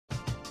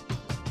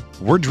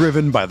We're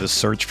driven by the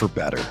search for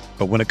better.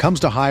 But when it comes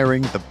to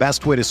hiring, the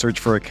best way to search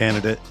for a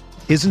candidate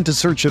isn't to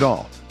search at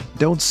all.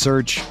 Don't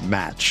search,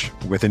 match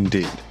with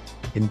Indeed.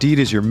 Indeed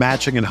is your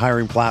matching and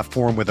hiring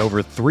platform with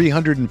over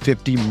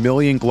 350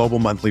 million global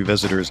monthly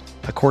visitors,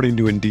 according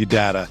to Indeed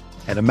data,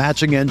 and a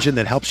matching engine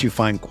that helps you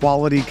find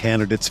quality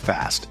candidates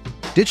fast.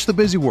 Ditch the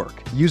busy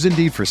work. Use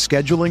Indeed for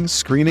scheduling,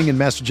 screening, and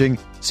messaging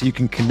so you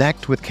can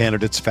connect with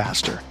candidates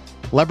faster.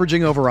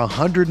 Leveraging over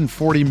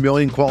 140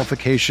 million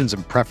qualifications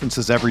and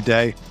preferences every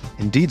day,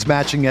 Indeed's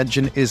matching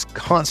engine is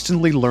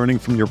constantly learning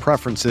from your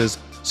preferences,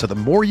 so the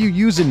more you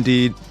use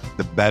Indeed,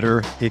 the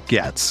better it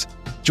gets.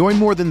 Join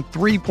more than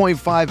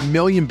 3.5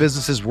 million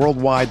businesses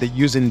worldwide that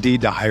use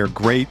Indeed to hire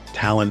great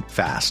talent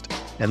fast.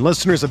 And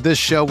listeners of this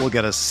show will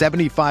get a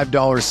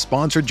 $75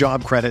 sponsored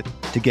job credit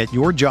to get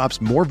your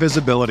jobs more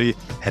visibility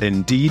at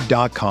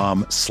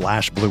Indeed.com/Blue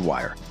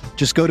Wire.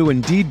 Just go to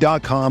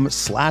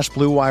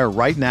Indeed.com/Blue Wire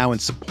right now and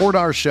support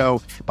our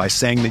show by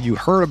saying that you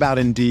heard about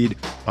Indeed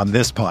on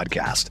this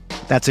podcast.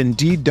 That's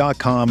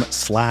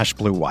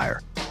Indeed.com/Blue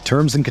Wire.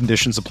 Terms and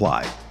conditions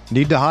apply.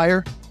 Need to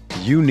hire?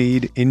 You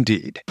need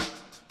Indeed.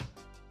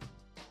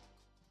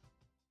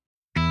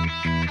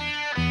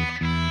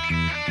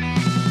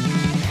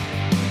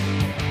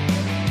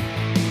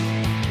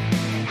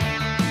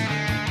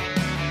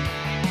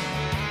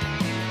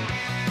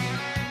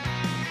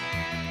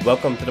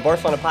 Welcome to the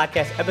Barcelona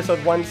Podcast, episode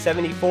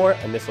 174,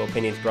 and Missile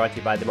Opinions brought to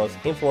you by the most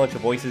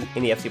influential voices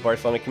in the FC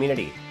Barcelona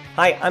community.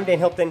 Hi, I'm Dan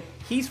Hilton.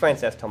 He's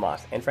Frances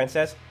Tomas. And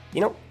Frances,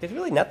 there's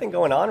really nothing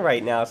going on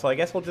right now, so I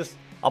guess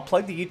I'll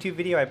plug the YouTube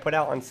video I put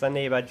out on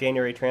Sunday about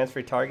January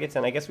transfer targets,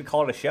 and I guess we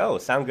call it a show.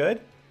 Sound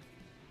good?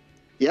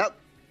 Yep.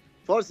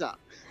 Forza.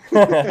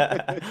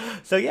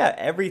 So yeah,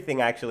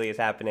 everything actually is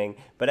happening,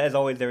 but as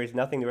always, there is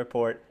nothing to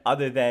report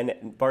other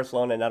than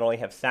Barcelona not only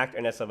have sacked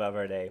Ernesto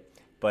Valverde,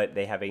 but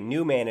they have a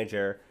new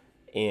manager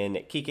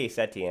in Quique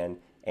Setién.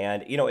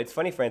 And, it's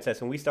funny, Frances,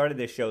 when we started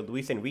this show,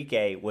 Luis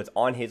Enrique was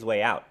on his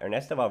way out.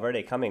 Ernesto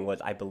Valverde coming was,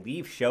 I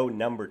believe, show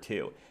number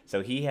 2.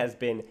 So he has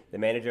been the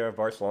manager of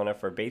Barcelona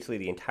for basically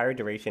the entire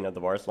duration of the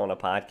Barcelona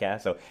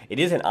podcast. So it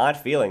is an odd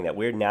feeling that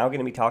we're now going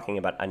to be talking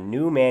about a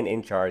new man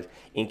in charge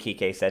in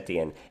Quique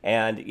Setién.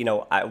 And,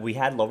 we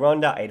had La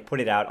Ronda. I had put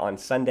it out on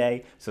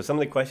Sunday. So some of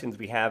the questions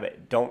we have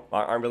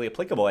aren't really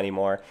applicable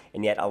anymore.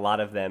 And yet a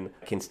lot of them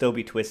can still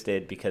be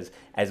twisted because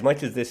as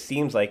much as this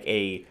seems like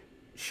a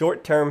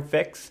short-term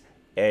fix,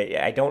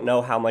 I don't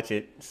know how much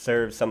it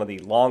serves some of the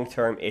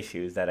long-term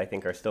issues that I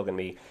think are still going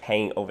to be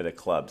hanging over the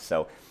club.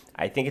 So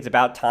I think it's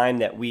about time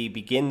that we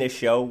begin this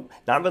show,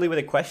 not really with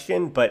a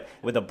question, but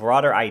with a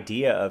broader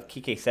idea of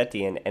Quique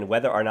Setién and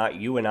whether or not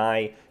you and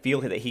I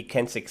feel that he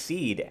can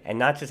succeed. And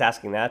not just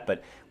asking that,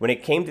 but when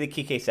it came to the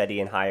Quique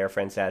Setién hire,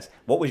 Frances,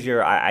 what was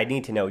I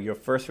need to know your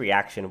first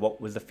reaction.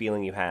 What was the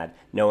feeling you had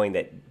knowing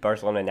that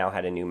Barcelona now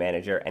had a new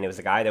manager and it was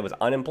a guy that was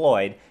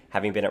unemployed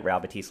having been at Real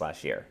Betis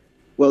last year?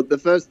 Well, the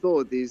first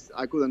thought is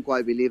I couldn't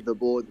quite believe the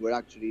board were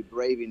actually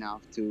brave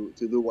enough to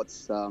do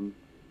what's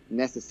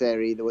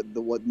necessary,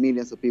 what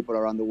millions of people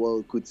around the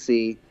world could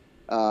see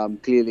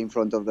clearly in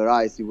front of their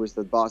eyes. It was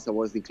that Barca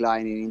was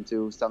declining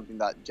into something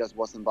that just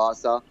wasn't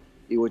Barca.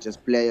 It was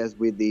just players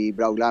with the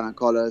Blaugrana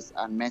colours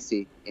and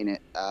Messi in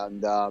it.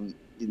 And,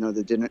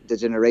 the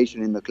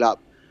generation in the club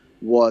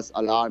was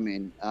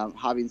alarming.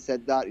 Having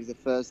said that, it's the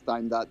first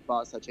time that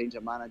Barca changed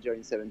a manager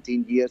in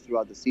 17 years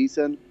throughout the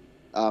season.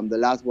 The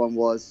last one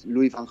was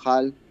Louis van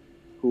Gaal,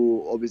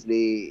 who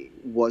obviously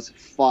was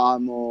far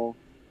more,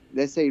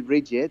 let's say,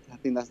 rigid. I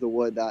think that's the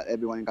word that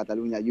everyone in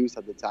Catalonia used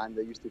at the time.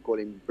 They used to call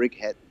him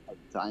brickhead at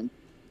the time.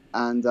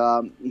 And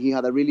he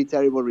had a really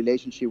terrible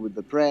relationship with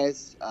the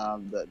press.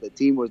 The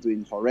team was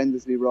doing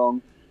horrendously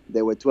wrong.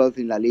 They were 12th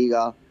in La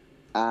Liga.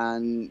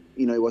 And,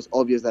 it was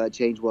obvious that a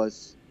change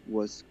was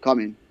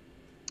coming.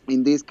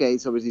 In this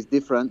case, obviously, it's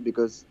different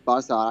because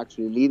Barca are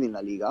actually leading La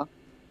Liga.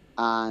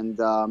 And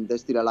they're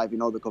still alive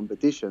in all the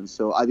competitions.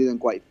 So I didn't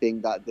quite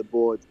think that the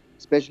board,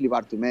 especially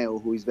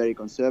Bartomeu, who is very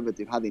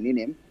conservative, had it in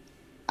him.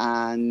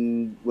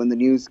 And when the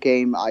news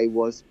came, I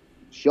was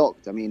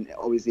shocked. I mean,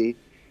 obviously,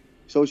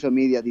 social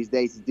media these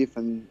days is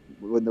different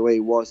than the way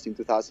it was in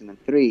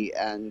 2003,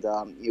 and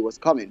it was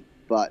coming.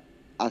 But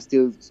I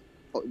still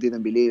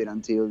didn't believe it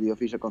until the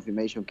official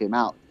confirmation came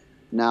out.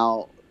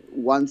 Now,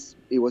 once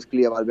it was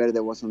clear Valverde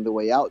was on the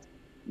way out,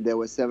 there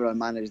were several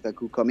managers that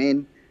could come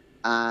in.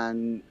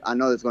 And I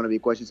know there's going to be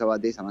questions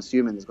about this. I'm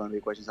assuming there's going to be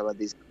questions about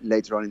this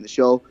later on in the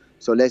show.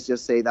 So let's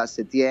just say that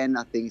Setién,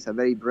 I think, is a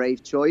very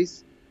brave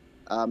choice.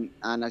 And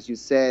as you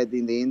said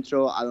in the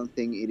intro, I don't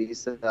think it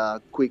is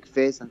a quick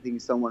fix. I think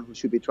it's someone who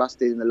should be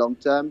trusted in the long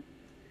term.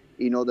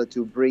 In order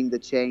to bring the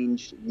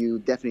change, you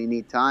definitely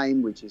need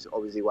time, which is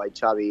obviously why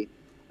Xavi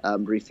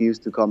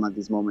refused to come at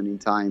this moment in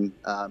time,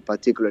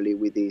 particularly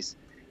with his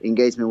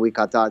engagement with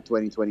Qatar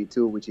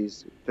 2022, which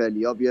is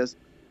fairly obvious.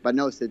 But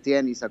no,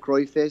 Setién is a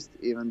Cruyffist,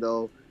 even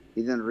though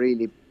he didn't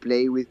really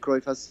play with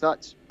Cruyff as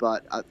such.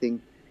 But I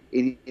think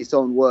in his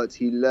own words,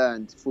 he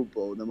learned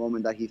football the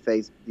moment that he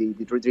faced the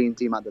dream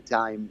team at the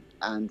time.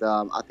 And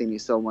I think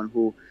he's someone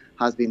who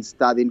has been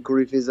studying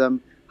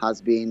Cruyffism,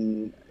 has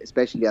been,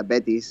 especially at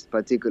Betis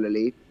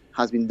particularly,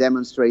 has been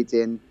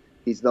demonstrating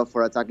his love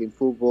for attacking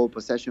football,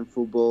 possession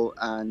football,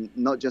 and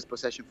not just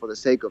possession for the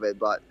sake of it,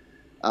 but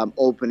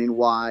opening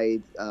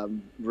wide,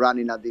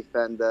 running at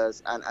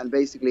defenders, and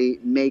basically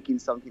making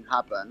something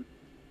happen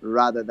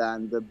rather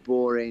than the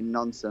boring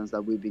nonsense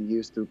that we've been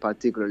used to,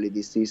 particularly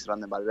this season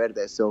under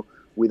Valverde. So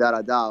without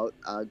a doubt,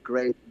 a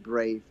great,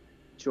 brave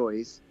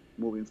choice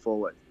moving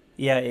forward.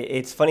 Yeah,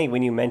 it's funny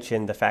when you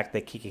mention the fact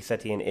that Quique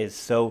Setién is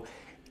so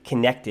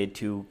connected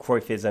to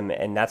Cruyffism,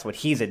 and that's what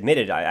he's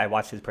admitted. I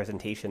watched his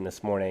presentation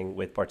this morning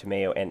with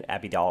Bartomeu and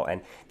Abidal,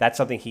 and that's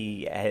something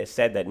he has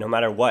said, that no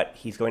matter what,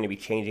 he's going to be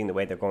changing the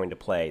way they're going to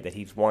play, that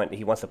he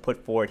wants to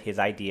put forward his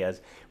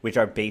ideas, which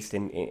are based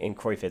in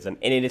Cruyffism.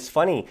 And it is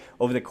funny,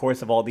 over the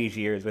course of all these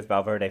years with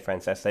Valverde,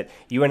 Frances, that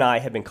you and I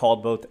have been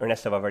called both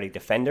Ernesto Valverde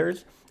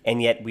defenders,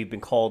 and yet we've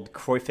been called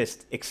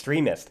Cruyffist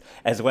extremist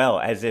as well,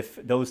 as if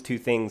those two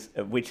things,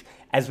 which,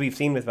 as we've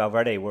seen with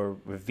Valverde, were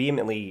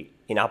vehemently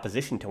in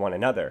opposition to one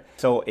another.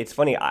 So it's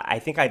funny, I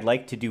think I'd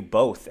like to do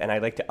both, and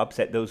I'd like to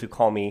upset those who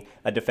call me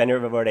a defender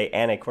of Valverde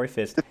and a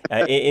Cruyffist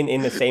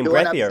in the same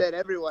breath here. Upset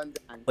everyone,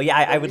 Dan. Well, yeah,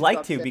 I would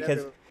like to, because...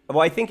 Everyone. Well,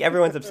 I think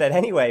everyone's upset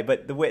anyway,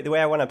 but the way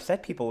I want to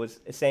upset people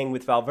was saying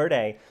with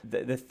Valverde,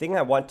 the thing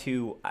I want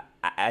to,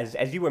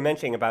 as you were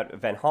mentioning about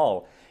Van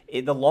Gaal,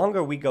 the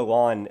longer we go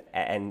on,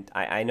 and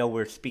I know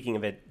we're speaking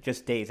of it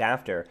just days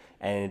after,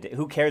 and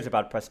who cares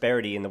about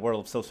prosperity in the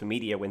world of social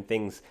media when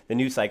the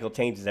news cycle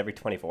changes every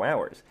 24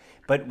 hours.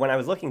 But when I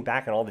was looking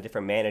back on all the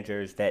different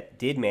managers that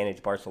did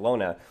manage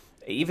Barcelona,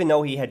 even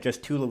though he had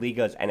just 2 La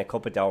Ligas and a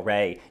Copa del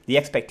Rey, the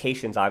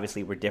expectations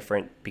obviously were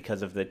different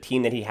because of the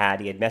team that he had.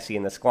 He had Messi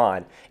in the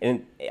squad.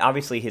 And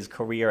obviously his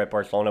career at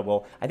Barcelona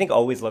will, I think,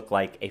 always look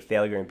like a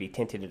failure and be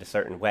tinted in a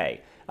certain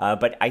way.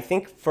 But I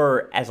think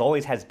as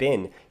always has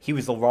been, he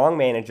was the wrong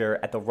manager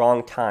at the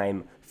wrong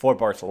time for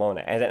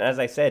Barcelona. And as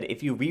I said,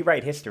 if you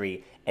rewrite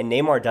history and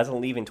Neymar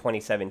doesn't leave in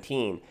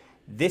 2017,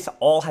 this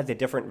all has a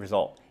different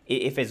result.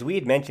 If, as we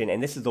had mentioned,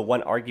 and this is the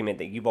one argument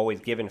that you've always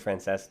given,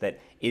 Frances, that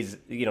is,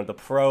 the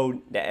pro,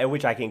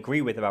 which I can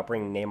agree with about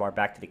bringing Neymar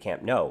back to the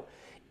Camp Nou,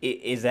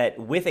 is that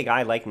with a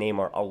guy like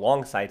Neymar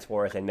alongside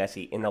Suarez and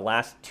Messi in the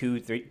last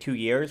 2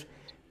 years,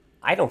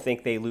 I don't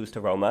think they lose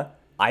to Roma.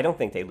 I don't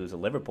think they lose to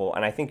Liverpool,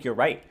 and I think you're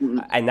right. Mm-hmm.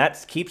 And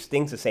that keeps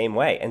things the same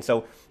way. And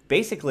so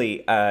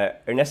basically,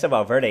 Ernesto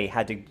Valverde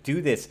had to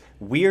do this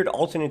weird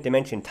alternate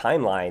dimension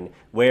timeline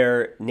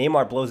where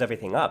Neymar blows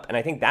everything up. And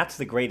I think that's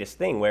the greatest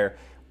thing, where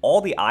all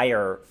the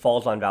ire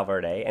falls on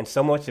Valverde, and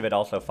so much of it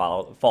also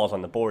falls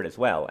on the board as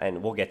well.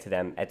 And we'll get to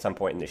them at some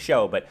point in the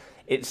show. But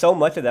so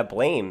much of that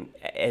blame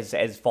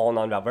has fallen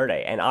on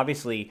Valverde. And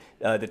obviously,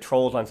 the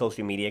trolls on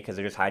social media, because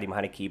they're just hiding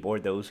behind a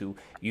keyboard, those who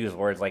use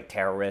words like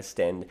terrorist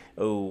and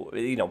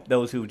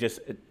those who just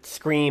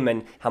scream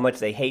and how much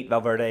they hate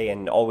Valverde,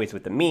 and always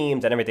with the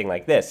memes and everything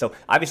like this. So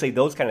obviously,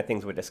 those kind of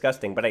things were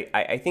disgusting. But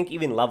I think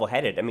even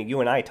level-headed, you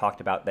and I talked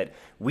about that.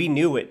 We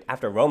knew it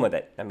after Roma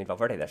that,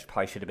 Valverde, that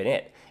probably should have been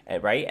it,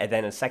 right? And then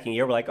in the second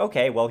year, we're like,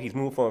 okay, well, he's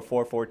moved from a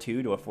 4-4-2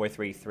 to a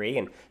 4-3-3,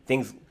 and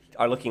things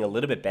are looking a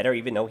little bit better,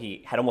 even though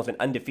he had almost an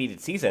undefeated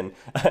season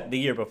the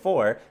year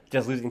before,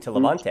 just losing to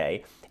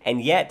Levante.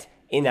 And yet,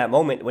 in that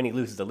moment when he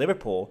loses to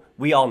Liverpool,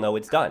 we all know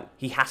it's done.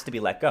 He has to be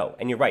let go.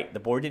 And you're right, the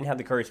board didn't have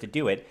the courage to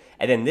do it,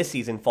 and then this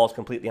season falls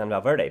completely on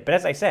Valverde. But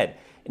as I said,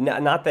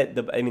 not that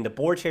the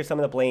board shares some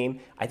of the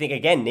blame. I think,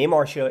 again,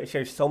 Neymar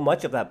shares so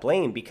much of that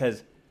blame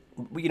because,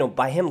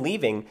 by him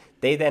leaving,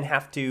 they then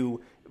have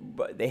to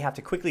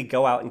quickly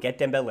go out and get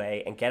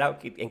Dembele and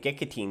get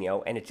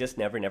Coutinho, and it just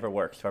never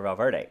works for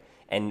Valverde.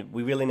 And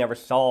we really never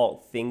saw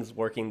things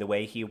working the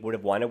way he would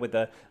have wanted with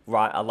a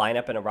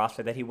lineup and a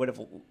roster that he would have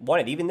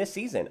wanted, even this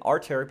season.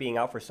 Artur being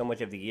out for so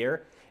much of the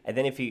year, and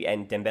then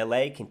and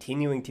Dembele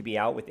continuing to be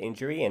out with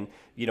injury, and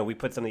we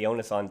put some of the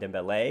onus on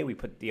Dembele, we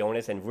put the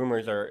onus, and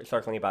rumors are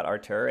circling about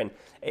Artur, and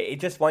it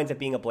just winds up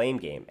being a blame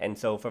game. And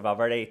so for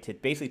Valverde to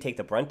basically take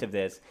the brunt of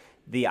this,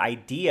 the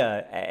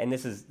idea, and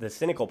this is the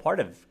cynical part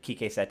of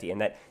Quique Setién,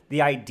 that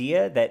the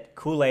idea that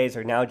culés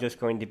are now just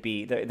going to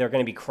be, they're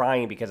going to be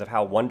crying because of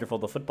how wonderful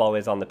the football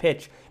is on the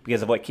pitch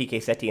because of what Quique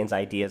Setién's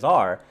ideas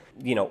are,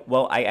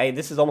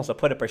 this is almost a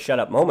put up or shut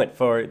up moment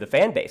for the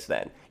fan base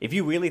then. If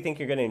you really think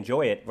you're going to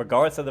enjoy it,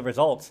 regardless of the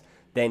results,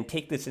 then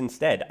take this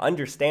instead.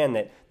 Understand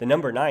that the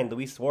number 9,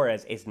 Luis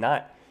Suarez, is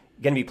not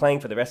going to be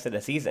playing for the rest of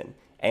the season.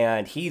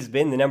 And he's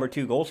been the number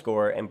 2 goal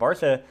scorer. And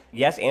Barca,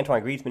 yes,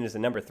 Antoine Griezmann is the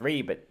number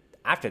 3, but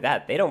after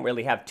that, they don't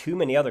really have too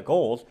many other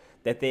goals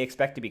that they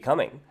expect to be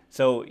coming.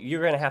 So you're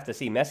going to have to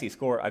see Messi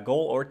score a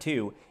goal or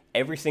 2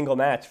 every single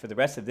match for the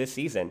rest of this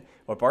season,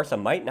 or Barca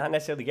might not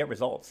necessarily get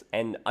results.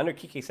 And under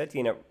Quique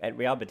Setién at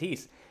Real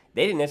Betis,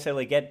 they didn't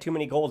necessarily get too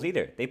many goals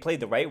either. They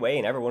played the right way,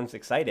 and everyone's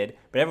excited.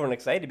 But everyone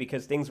excited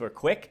because things were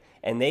quick,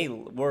 and they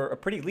were a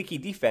pretty leaky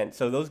defense,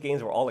 so those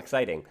games were all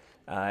exciting.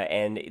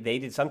 And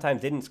they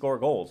sometimes didn't score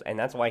goals, and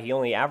that's why he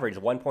only averaged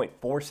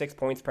 1.46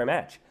 points per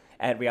match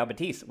at Real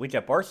Betis, which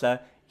at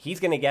Barca, he's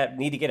going to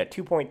need to get a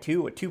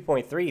 2.2, a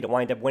 2.3 to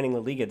wind up winning La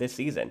Liga this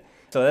season.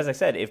 So as I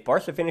said, if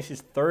Barca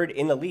finishes 3rd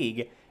in the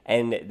league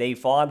and they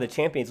fall out of the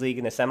Champions League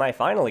in the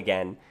semifinal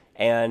again,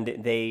 and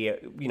they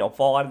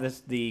fall out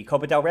of the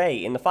Copa del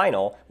Rey in the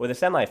final or the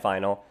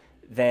semifinal,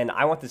 then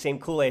I want the same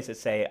Kool-Aids that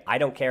say, I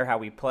don't care how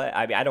we play.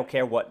 I mean, I don't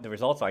care what the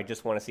results are. I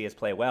just want to see us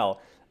play well.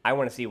 I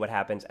want to see what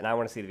happens, and I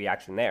want to see the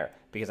reaction there,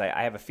 because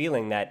I have a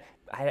feeling that,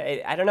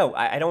 I don't know,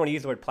 I don't want to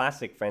use the word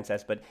plastic,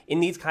 Frances, but in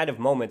these kind of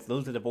moments,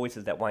 those are the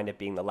voices that wind up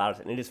being the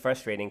loudest, and it is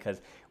frustrating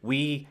because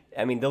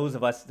those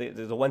of us,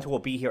 the ones who will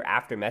be here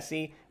after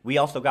Messi, we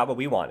also got what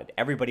we wanted.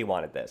 Everybody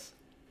wanted this.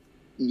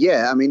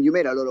 Yeah, I mean, you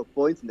made a lot of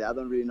points in there. I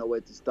don't really know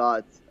where to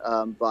start,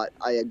 but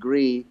I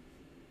agree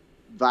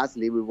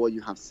vastly with what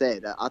you have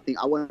said. I think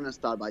I want to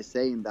start by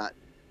saying that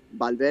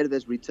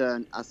Valverde's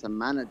return as a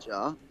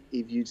manager,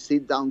 if you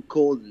sit down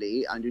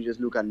coldly and you just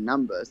look at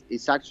numbers,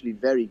 it's actually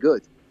very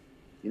good.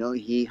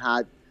 He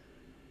had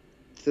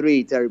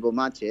 3 terrible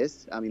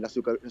matches. I mean, the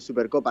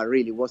Supercopa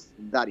really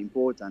wasn't that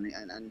important.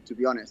 And to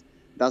be honest,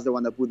 that's the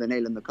one that put the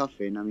nail in the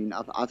coffin. I mean,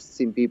 I've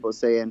seen people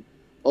saying,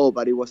 oh,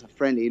 but it was a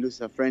friendly, he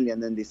loses a friendly,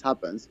 and then this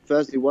happens.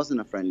 First, it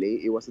wasn't a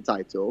friendly, it was a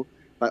title.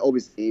 But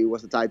obviously, it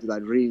was a title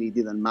that really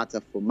didn't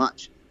matter for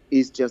much.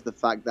 It's just the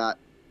fact that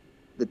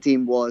the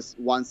team was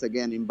once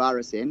again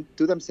embarrassing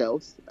to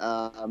themselves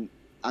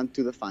and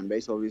to the fan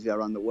base, obviously,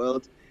 around the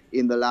world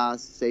in the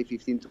last, say,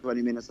 15 to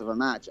 20 minutes of a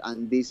match.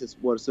 And this is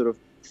what sort of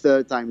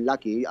third time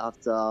lucky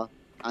after,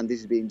 and this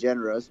is being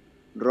generous,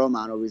 Roma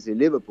and obviously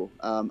Liverpool.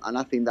 And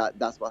I think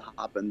that's what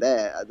happened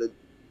there.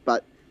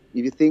 But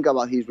if you think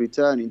about his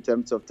return in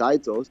terms of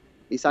titles,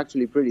 it's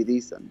actually pretty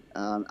decent.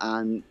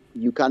 And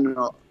you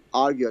cannot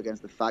argue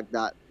against the fact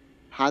that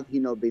had he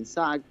not been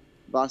sacked,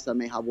 Barca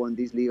may have won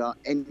this Liga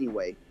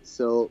anyway.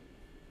 So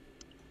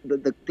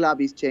the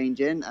club is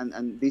changing,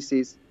 and this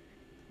is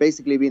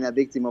basically being a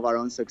victim of our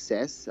own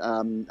success.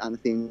 And I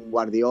think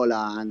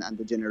Guardiola and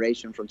the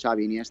generation from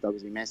Xavi, Iniesta,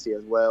 obviously Messi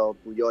as well,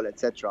 Puyol,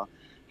 etc.,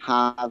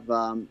 have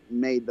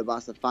made the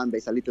Barca fan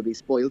base a little bit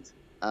spoiled.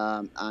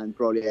 And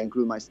probably I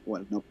include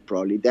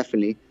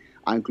definitely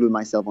I include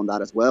myself on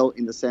that as well,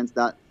 in the sense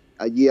that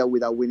a year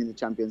without winning the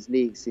Champions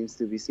League seems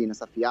to be seen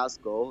as a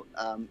fiasco.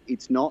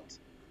 It's not.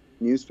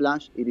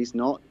 Newsflash, it is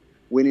not.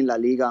 Winning La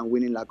Liga and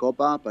winning La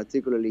Copa,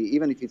 particularly,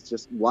 even if it's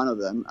just one of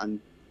them, and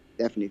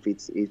definitely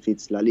if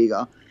it's La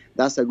Liga,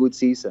 that's a good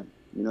season.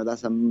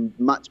 That's a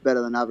much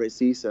better than average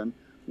season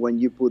when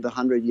you put the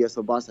 100 years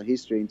of Barca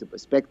history into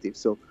perspective.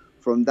 So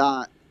from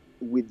that,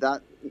 with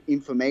that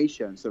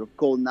information, sort of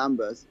cold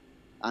numbers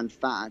and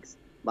facts,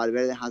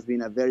 Valverde has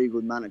been a very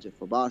good manager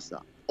for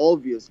Barca.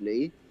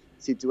 Obviously,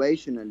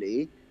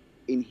 situationally,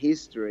 in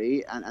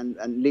history and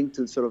linked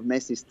to sort of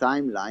Messi's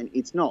timeline,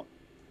 it's not.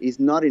 It's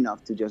not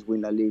enough to just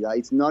win La Liga.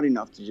 It's not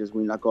enough to just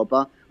win La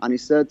Copa. And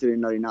it's certainly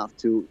not enough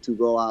to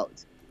go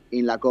out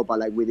in La Copa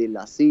like we did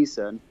last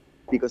season,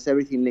 because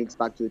everything links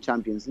back to the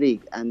Champions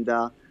League. And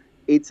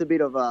it's a bit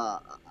of a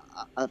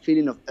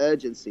feeling of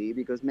urgency,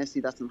 because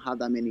Messi doesn't have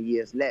that many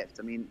years left.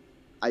 I mean,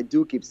 I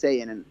do keep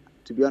saying, and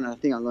to be honest,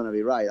 I think I'm going to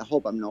be right. I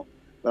hope I'm not.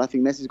 But I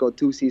think Messi's got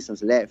 2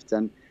 seasons left.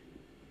 And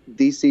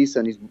this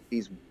season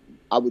is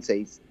I would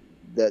say,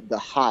 the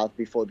half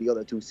before the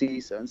other 2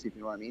 seasons, if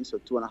you know what I mean. So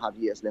 2.5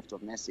 years left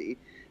of Messi.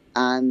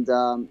 And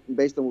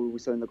based on what we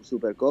saw in the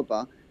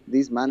Supercopa,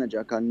 this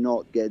manager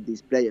cannot get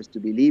these players to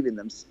believe in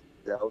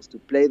themselves, to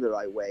play the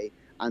right way,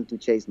 and to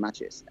chase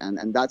matches.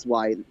 And that's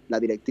why La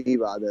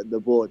Directiva, the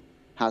board,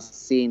 has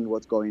seen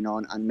what's going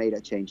on and made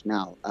a change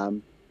now.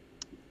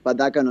 But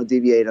that cannot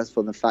deviate us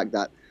from the fact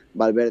that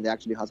Valverde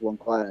actually has won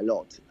quite a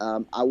lot.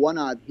 I want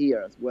to add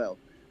here as well,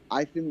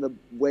 I think the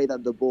way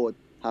that the board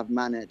have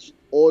managed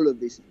all of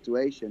this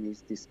situation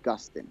is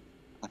disgusting.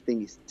 I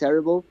think it's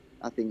terrible.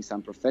 I think it's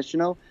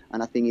unprofessional.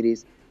 And I think it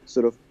is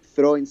sort of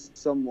throwing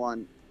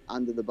someone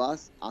under the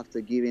bus after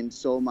giving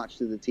so much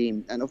to the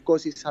team. And of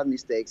course, he's had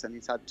mistakes, and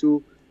he's had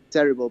 2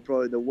 terrible,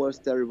 probably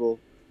most terrible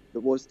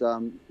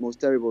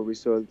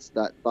results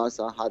that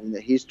Barca had in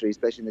their history,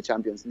 especially in the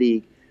Champions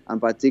League,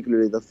 and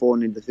particularly the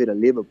 4-0 defeat at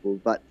Liverpool.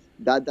 But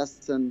that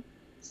doesn't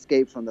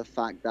escape from the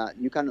fact that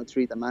you cannot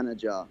treat a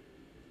manager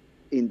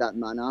in that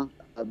manner,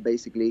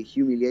 basically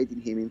humiliating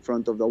him in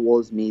front of the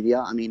world's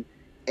media. I mean,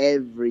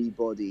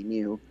 everybody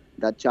knew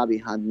that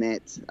Xavi had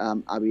met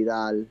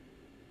Abidal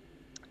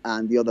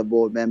and the other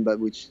board member,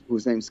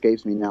 whose name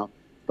escapes me now.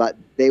 But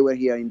they were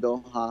here in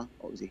Doha,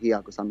 obviously here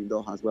because I'm in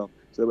Doha as well.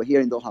 So they were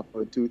here in Doha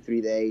for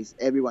 2-3 days.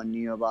 Everyone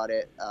knew about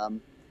it.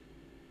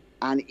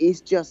 And it's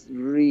just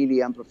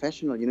really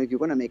unprofessional. If you're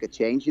going to make a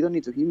change, you don't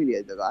need to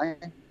humiliate the guy.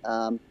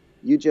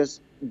 You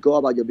just go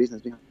about your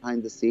business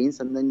behind the scenes,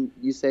 and then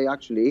you say,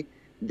 actually,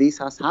 this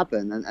has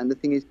happened. And the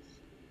thing is,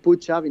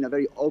 put Xavi in a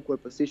very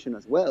awkward position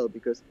as well,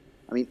 because,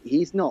 I mean,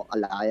 he's not a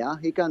liar.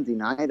 He can't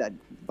deny that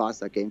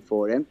Barca came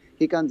for him.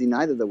 He can't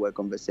deny that there were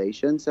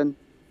conversations. And,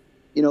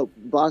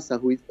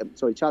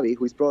 Xavi,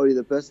 who is probably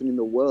the person in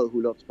the world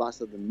who loves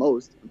Barca the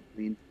most, I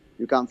mean,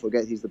 you can't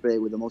forget he's the player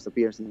with the most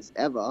appearances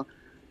ever,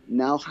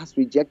 now has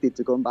rejected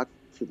to come back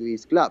to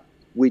his club,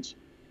 which,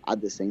 at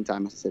the same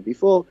time, as I said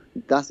before,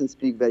 doesn't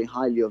speak very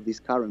highly of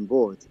this current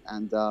board.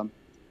 And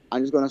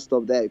I'm just going to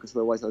stop there, because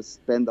otherwise I'll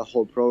spend the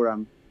whole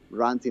program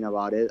ranting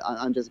about it.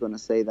 I'm just going to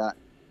say that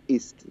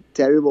it's a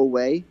terrible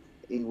way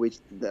in which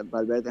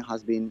Valverde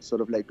has been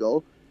sort of let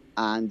go.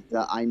 And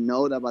I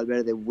know that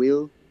Valverde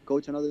will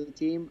coach another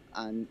team,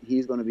 and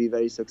he's going to be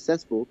very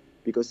successful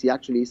because he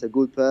actually is a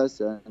good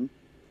person.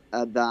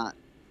 That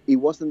it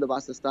wasn't the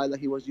Barca style that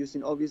he was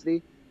using,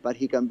 obviously, but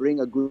he can bring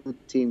a good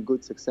team,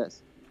 good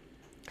success.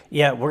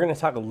 Yeah, we're going to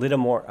talk a little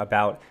more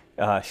about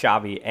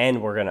Xavi,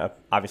 and we're going to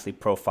obviously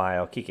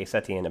profile Quique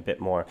Setién a bit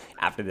more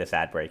after this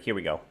ad break. Here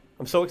we go.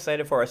 I'm so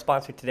excited for our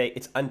sponsor today.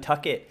 It's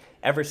Untuck It.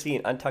 Ever see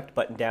an untucked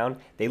button down?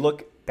 They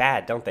look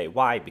bad, don't they?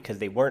 Why? Because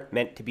they weren't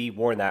meant to be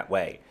worn that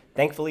way.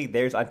 Thankfully,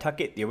 there's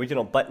Untuck It, the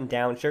original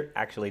button-down shirt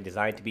actually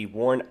designed to be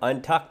worn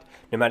untucked.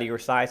 No matter your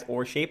size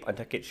or shape,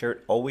 Untuck It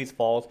shirt always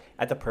falls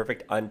at the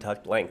perfect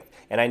untucked length.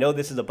 And I know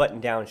this is a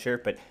button-down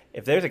shirt, but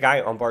if there's a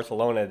guy on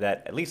Barcelona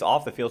that, at least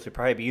off the field, should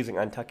probably be using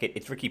Untuck It,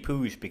 it's Riqui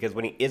Puig, because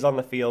when he is on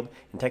the field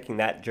and tucking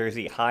that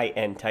jersey high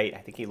and tight, I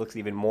think he looks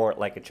even more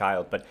like a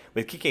child. But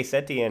with Quique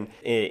Setién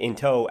in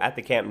tow at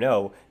the Camp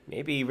Nou,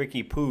 maybe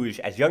Riqui Puig,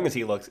 as young as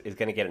he looks, is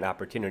going to get an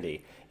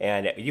opportunity.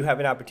 And you have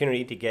an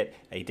opportunity to get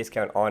a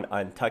discount on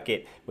Untuck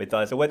It with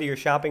us. So whether you're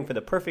shopping for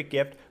the perfect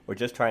gift or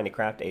just trying to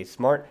craft a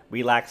smart,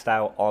 relaxed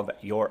style of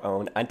your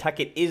own,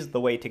 Untuck It is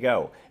the way to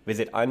go.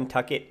 Visit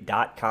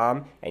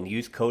untuckit.com and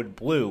use code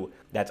BLUE.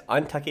 That's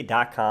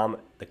untuckit.com,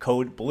 the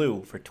code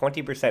BLUE, for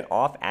 20%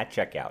 off at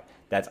checkout.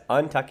 That's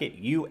untuckit,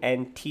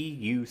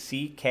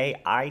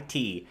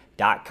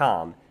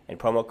 untuckit.com, and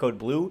promo code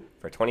BLUE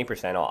for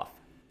 20% off.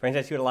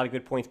 Francis, you had a lot of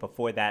good points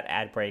before that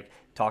ad break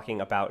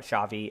talking about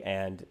Xavi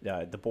and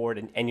the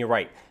board. And you're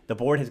right. The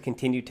board has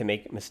continued to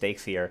make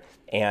mistakes here.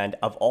 And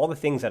of all the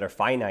things that are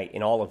finite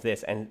in all of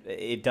this, and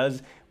it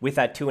does with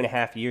that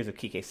 2.5 years of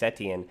Quique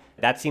Setién,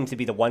 that seems to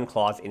be the one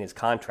clause in his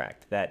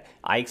contract that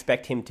I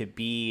expect him to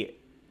be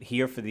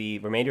here for the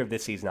remainder of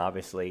this season,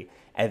 obviously,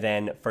 and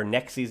then for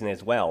next season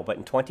as well. But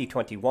in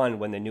 2021,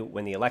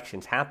 when the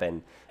elections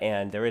happen,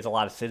 and there is a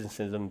lot of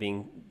cynicism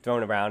being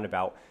thrown around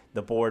about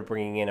the board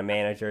bringing in a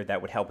manager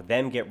that would help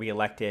them get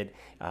reelected,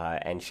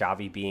 and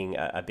Xavi being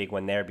a big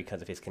one there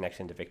because of his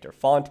connection to Victor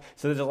Font.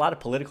 So there's a lot of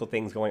political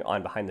things going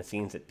on behind the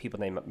scenes that people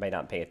may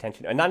not pay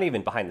attention to. And not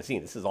even behind the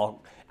scenes. This is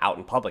all out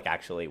in public,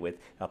 actually, with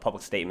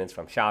public statements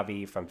from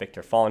Xavi, from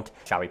Victor Font.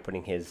 Xavi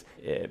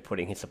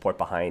putting his support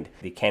behind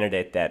the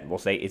candidate that we'll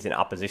say is in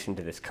opposition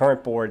to this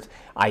current board's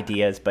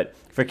ideas. But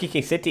for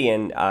Quique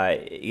Setién,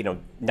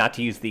 not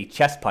to use the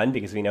chess pun,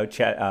 because we know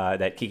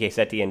that Quique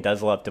Setién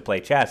does love to play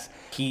chess,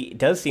 he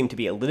does seem to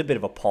be a little bit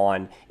of a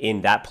pawn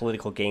in that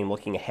political game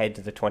looking ahead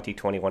to the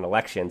 2021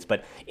 elections.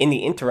 But in the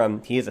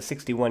interim, he is a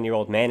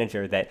 61-year-old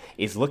manager that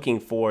is looking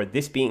for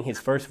this being his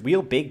first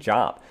real big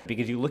job.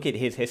 Because you look at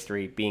his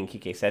history being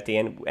Quique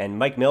Setién, and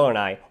Mike Miller and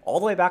I, all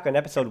the way back on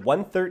episode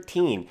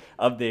 113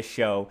 of this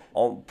show,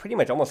 pretty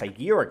much almost a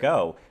year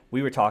ago,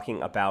 we were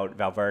talking about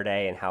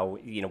Valverde and how,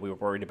 we were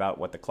worried about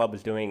what the club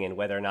was doing and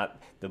whether or not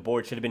the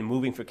board should have been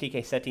moving for Quique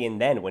Setién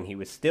then when he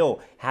was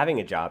still having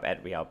a job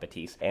at Real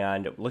Betis.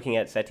 And looking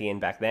at Setién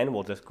back then,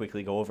 we'll just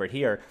quickly go over it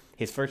here.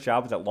 His first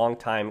job was at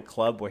longtime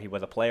club where he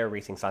was a player,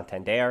 Racing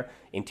Santander,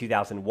 in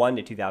 2001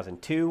 to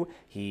 2002.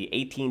 He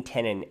 18,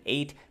 10, and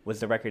 8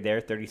 was the record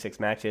there, 36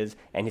 matches,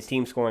 and his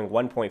team scoring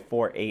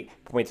 1.48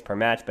 points per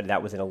match, but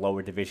that was in a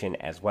lower division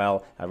as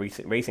well.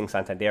 Racing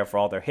Santander, for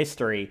all their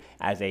history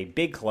as a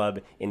big club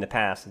in the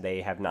past,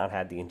 they have not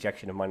had the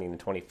injection of money in the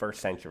 21st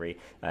century,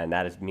 and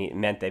that has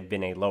meant they've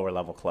been a lower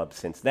level club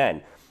since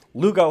then.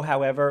 Lugo,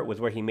 however,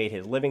 was where he made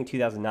his living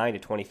 2009 to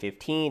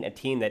 2015, a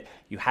team that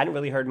you hadn't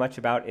really heard much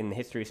about in the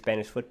history of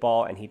Spanish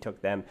football, and he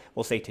took them,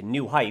 we'll say, to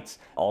new heights,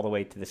 all the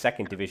way to the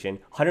second division.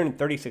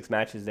 136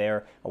 matches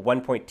there,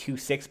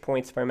 1.26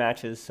 points per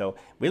matches, so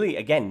really,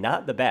 again,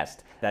 not the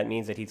best. That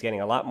means that he's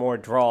getting a lot more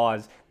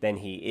draws than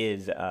he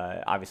is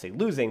obviously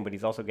losing, but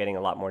he's also getting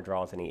a lot more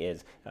draws than he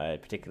is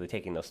particularly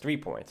taking those 3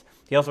 points.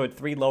 He also had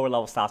 3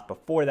 lower-level stops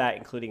before that,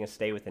 including a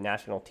stay with the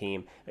national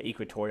team,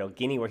 Equatorial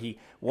Guinea, where he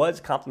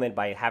was complimented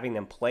by having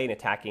them play and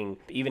attacking,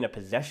 even a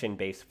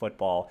possession-based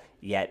football,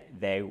 yet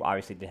they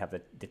obviously didn't have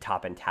the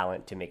top-end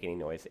talent to make any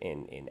noise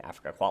in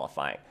Africa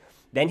qualifying.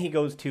 Then he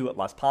goes to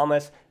Las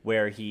Palmas,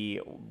 where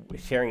he was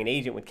sharing an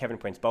agent with Kevin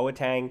Prince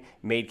Boateng,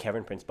 made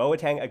Kevin Prince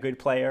Boateng a good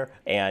player,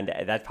 and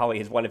that's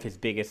probably one of his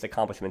biggest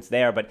accomplishments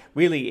there. But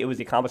really, it was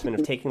the accomplishment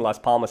of taking Las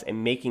Palmas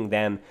and making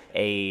them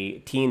a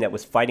team that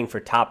was fighting for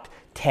top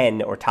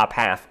 10 or top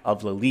half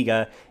of La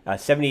Liga.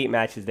 78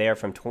 matches there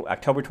from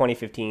October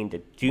 2015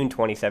 to June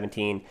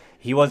 2017.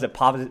 He was a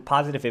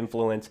positive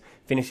influence,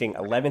 finishing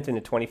 11th in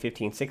the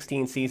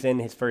 2015-16 season,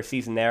 his first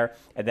season there,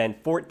 and then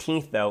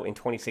 14th, though, in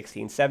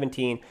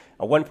 2016-17.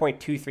 a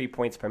 1.23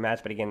 points per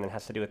match, but again, that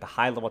has to do with the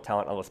high-level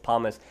talent of Las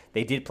Palmas.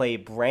 They did play a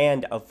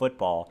brand of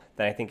football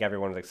that I think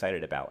everyone was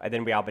excited about. And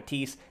then Real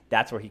Betis,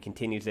 that's where he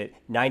continues it.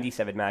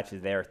 97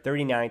 matches there,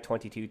 39,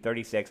 22,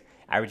 36,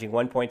 averaging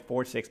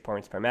 1.46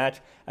 points per match.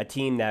 A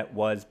team that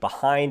was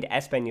behind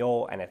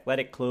Espanyol and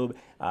Athletic Club,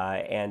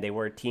 and they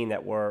were a team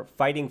that were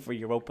fighting for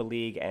Europa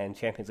League and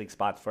Champions League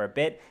spots for a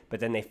bit, but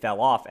then they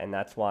fell off, and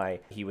that's why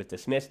he was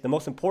dismissed. The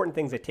most important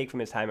things to take from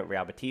his time at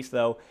Real Betis,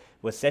 though,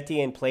 was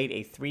Setién played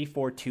a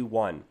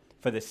 3-4-2-1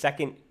 for the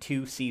second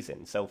two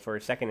seasons. So for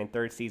second and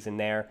third season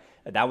there,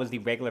 that was the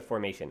regular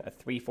formation, a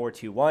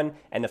 3-4-2-1,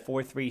 and the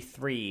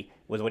 4-3-3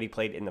 was what he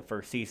played in the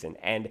first season.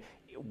 And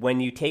when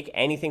you take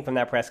anything from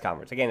that press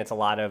conference, again, it's a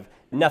lot of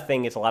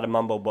nothing. It's a lot of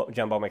mumbo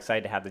jumbo. I'm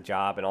excited to have the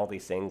job and all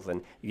these things.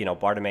 And,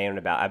 Bartomeu and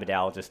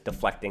Abadal just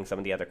deflecting some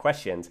of the other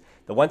questions.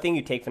 The one thing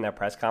you take from that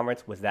press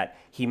conference was that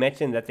he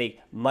mentioned that they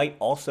might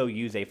also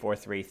use a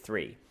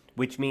 4-3-3,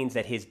 which means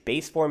that his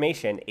base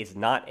formation is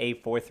not a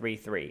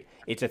 4-3-3.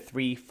 It's a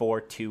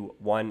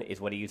 3-4-2-1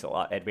 is what he used a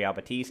lot at Real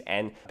Betis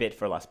and a bit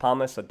for Las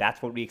Palmas. So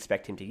that's what we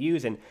expect him to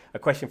use. And a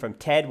question from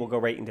Ted, we'll go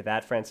right into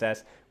that,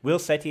 Frances. Will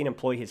Setién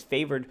employ his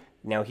favored,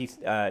 now he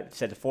said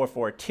a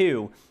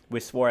 4-4-2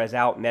 with Suarez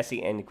out,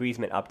 Messi and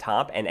Griezmann up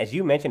top. And as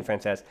you mentioned,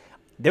 Frances,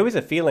 there was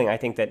a feeling, I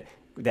think,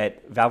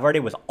 that Valverde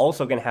was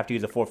also going to have to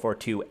use a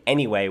 4-4-2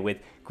 anyway with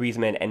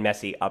Griezmann and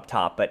Messi up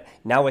top. But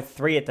now with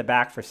three at the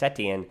back for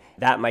Setién,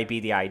 that might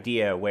be the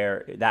idea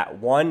where that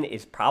one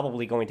is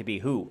probably going to be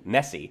who?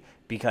 Messi,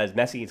 because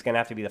Messi is going to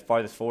have to be the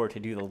farthest forward to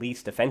do the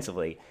least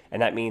defensively.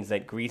 And that means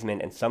that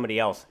Griezmann and somebody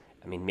else,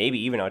 maybe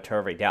even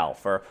Arturo Vidal,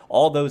 for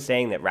all those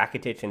saying that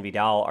Rakitic and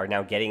Vidal are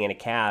now getting in a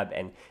cab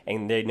and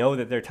they know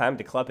that their time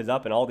to club is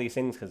up and all these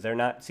things because they're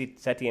not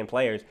Setién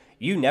players,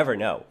 you never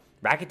know.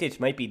 Rakitic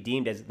might be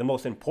deemed as the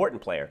most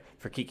important player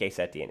for Quique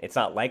Setién. It's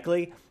not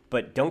likely,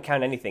 but don't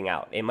count anything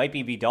out. It might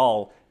be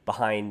Vidal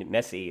behind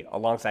Messi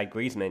alongside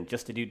Griezmann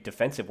just to do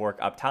defensive work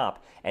up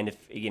top. And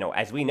if,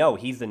 as we know,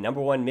 he's the number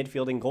one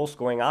midfielding goal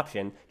scoring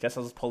option, just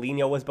as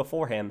Paulinho was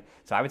before him.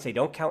 So I would say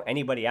don't count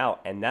anybody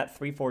out. And that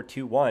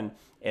 3-4-2-1,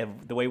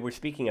 the way we're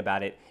speaking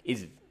about it,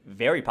 is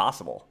very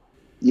possible.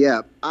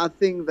 Yeah, I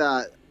think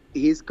that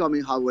he's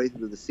coming halfway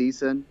through the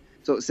season.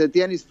 So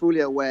Setién is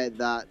fully aware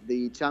that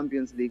the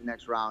Champions League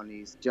next round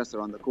is just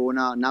around the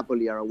corner.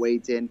 Napoli are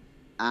awaiting.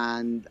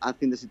 And I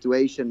think the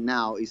situation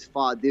now is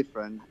far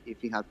different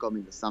if he had come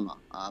in the summer.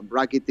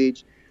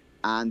 Rakitic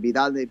and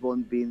Vidal, they've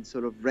both been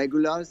sort of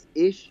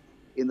regulars-ish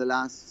in the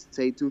last,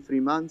 say,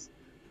 2-3 months.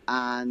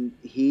 And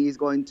he is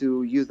going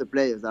to use the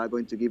players that are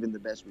going to give him the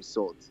best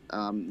results.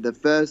 The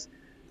first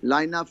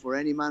lineup for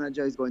any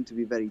manager is going to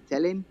be very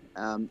telling.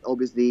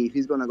 Obviously, if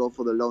he's going to go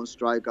for the lone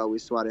striker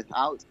with Suarez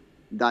out,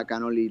 that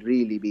can only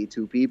really be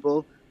two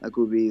people. That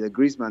could be the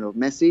Griezmann or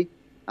Messi.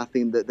 I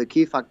think that the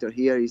key factor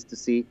here is to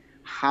see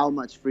how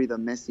much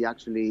freedom Messi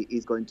actually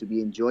is going to be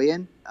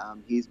enjoying.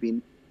 He's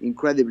been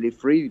incredibly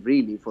free,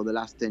 really, for the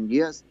last 10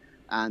 years,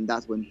 and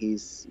that's when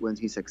he's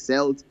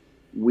excelled.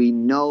 We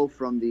know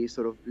from the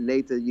sort of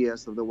later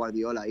years of the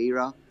Guardiola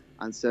era,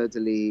 and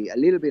certainly a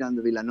little bit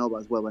under Villanova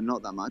as well, but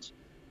not that much.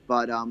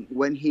 But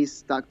when he's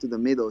stuck to the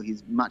middle,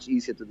 he's much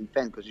easier to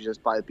defend because you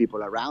just pile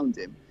people around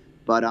him.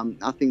 But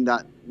I think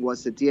that what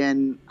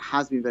Setién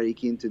has been very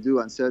keen to do,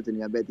 and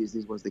certainly I bet this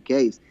was the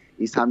case,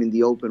 is having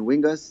the open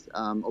wingers.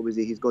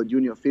 Obviously, he's got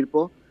Junior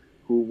Firpo,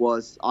 who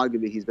was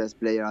arguably his best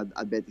player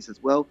at Betis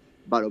as well.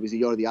 But obviously,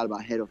 Jordi Alba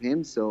ahead of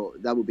him, so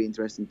that would be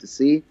interesting to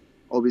see.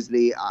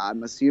 Obviously,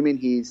 I'm assuming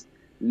he's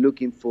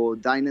looking for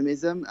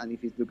dynamism, and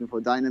if he's looking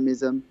for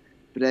dynamism,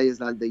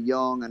 players like De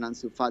Jong and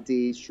Ansu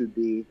Fati should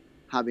be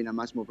having a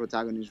much more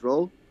protagonist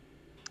role.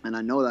 And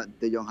I know that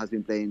De Jong has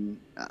been playing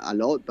a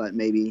lot, but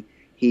maybe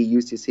he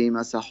uses him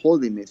as a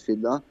holding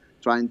midfielder,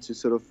 trying to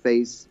sort of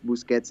phase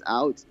Busquets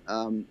out.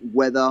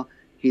 Whether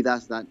he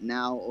does that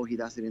now or he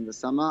does it in the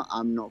summer,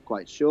 I'm not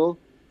quite sure.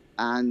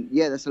 And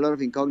yeah, there's a lot of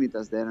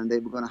incognitas there, and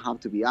they're going to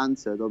have to be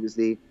answered.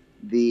 Obviously,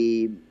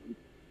 the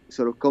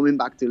sort of coming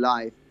back to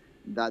life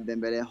that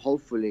Dembele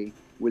hopefully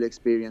will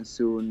experience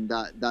soon,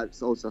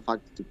 that's also a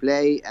factor to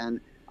play. And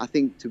I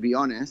think, to be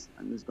honest,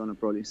 and it's going to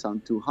probably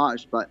sound too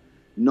harsh, but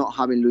not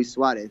having Luis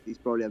Suarez is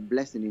probably a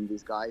blessing in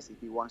disguise if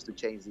he wants to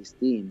change this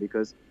team.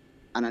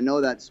 And I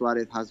know that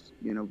Suarez has,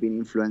 been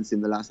influenced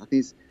in the last, I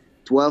think it's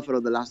 12 out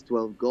of the last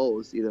 12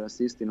 goals, either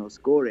assisting or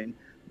scoring.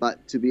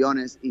 But to be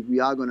honest, if we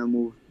are going to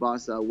move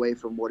Barca away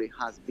from what it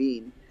has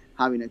been,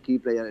 having a key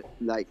player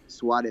like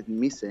Suarez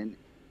missing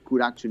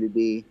could actually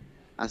be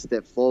a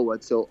step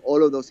forward. So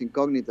all of those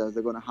incognitas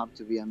are going to have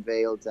to be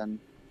unveiled and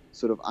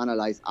sort of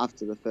analyzed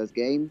after the first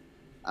game.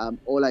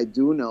 All I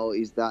do know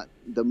is that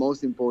the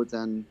most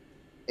important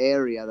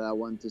area that I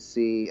want to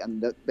see,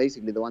 and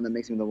basically the one that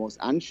makes me the most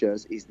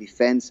anxious, is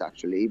defense,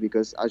 actually,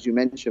 because as you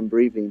mentioned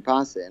briefly in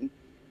passing,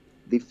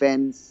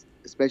 defense,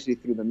 especially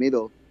through the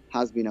middle,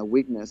 has been a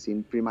weakness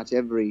in pretty much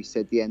every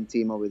Setién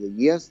team over the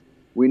years.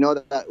 We know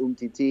that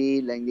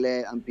Umtiti,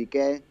 Lenglet and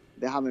Piqué,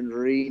 they haven't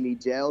really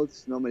gelled.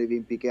 It's normally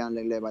been Piqué and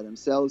Lenglet by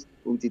themselves.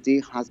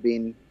 Umtiti has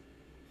been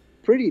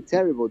pretty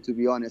terrible, to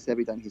be honest,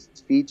 every time he's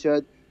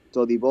featured.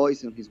 Todibo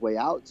is on his way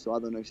out, so I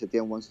don't know if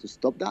Setién wants to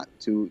stop that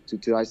to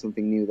try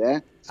something new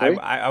there.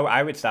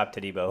 I would stop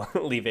Todibo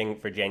leaving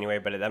for January,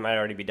 but that might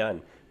already be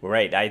done. We're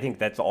right. I think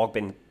that's all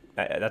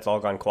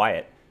gone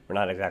quiet. We're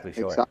not exactly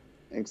sure.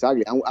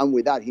 Exactly. And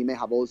with that, he may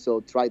have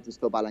also tried to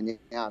stop Alaña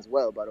as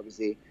well, but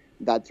obviously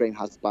that train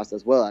has passed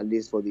as well, at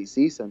least for this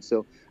season.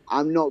 So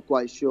I'm not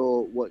quite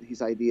sure what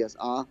his ideas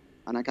are,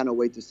 and I cannot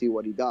wait to see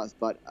what he does.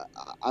 But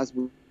as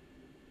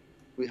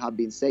we have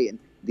been saying,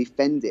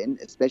 defending,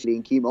 especially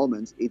in key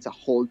moments, it's a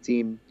whole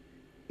team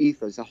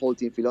ethos, it's a whole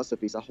team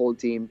philosophy, it's a whole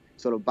team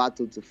sort of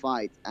battle to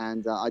fight.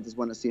 And I just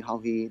want to see how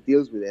he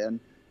deals with it.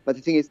 But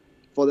the thing is,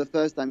 for the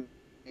first time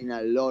in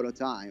a lot of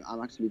time,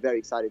 I'm actually very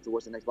excited to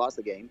watch the next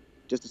Barca game,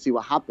 just to see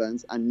what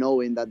happens, and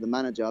knowing that the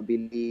manager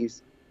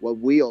believes what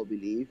we all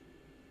believe,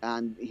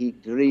 and he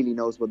really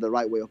knows what the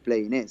right way of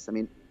playing is. I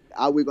mean,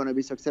 are we going to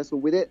be successful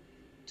with it?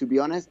 To be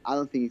honest, I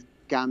don't think it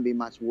can be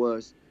much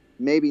worse.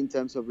 Maybe in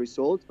terms of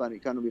results, but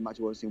it cannot be much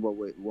worse in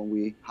when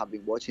we have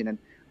been watching. And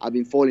I've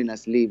been falling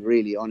asleep,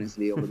 really,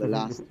 honestly, over the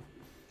last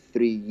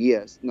 3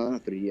 years. No,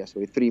 not 3 years,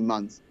 sorry, 3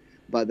 months.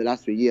 But the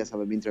last 3 years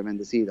haven't been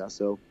tremendous either.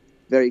 So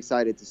very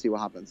excited to see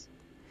what happens.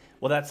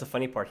 Well, that's the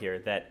funny part here,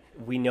 that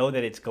we know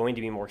that it's going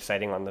to be more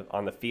exciting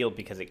on the field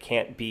because it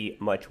can't be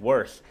much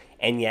worse.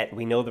 And yet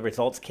we know the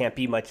results can't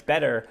be much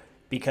better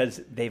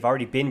because they've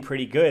already been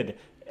pretty good,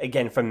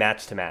 again, from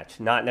match to match.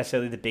 Not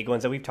necessarily the big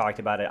ones that we've talked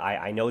about.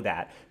 I know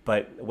that.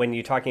 But when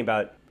you're talking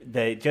about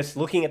just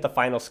looking at the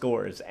final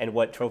scores and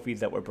what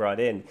trophies that were brought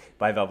in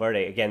by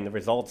Valverde, again, the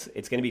results,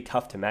 it's going to be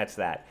tough to match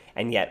that.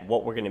 And yet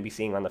what we're going to be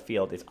seeing on the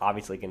field is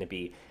obviously going to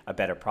be a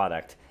better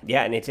product.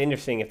 Yeah, and it's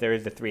interesting if there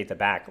is the three at the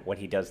back, what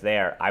he does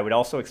there. I would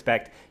also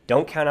expect,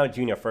 don't count out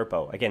Junior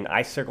Firpo. Again,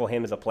 I circle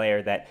him as a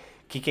player that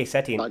Quique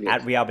Setién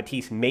at Real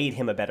Betis made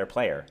him a better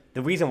player.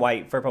 The reason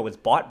why Firpo was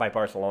bought by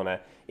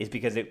Barcelona is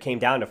because it came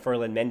down to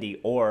Ferland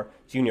Mendy or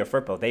Junior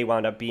Firpo. They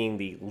wound up being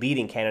the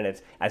leading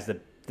candidates as the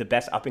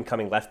best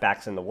up-and-coming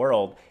left-backs in the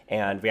world,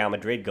 and Real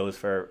Madrid goes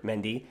for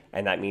Mendy,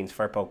 and that means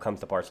Firpo comes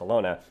to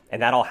Barcelona.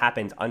 And that all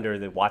happens under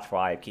the watchful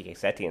eye of Quique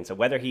Setién. So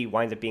whether he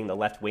winds up being the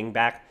left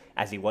wing-back,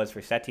 as he was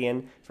for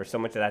Setién for so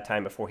much of that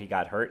time before he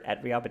got hurt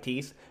at Real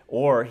Betis,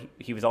 or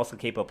he was also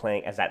capable of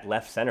playing as that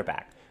left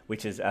center-back,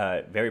 which is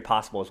very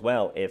possible as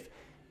well if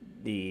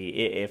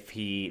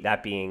Setién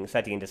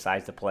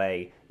decides to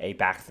play a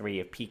back three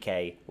of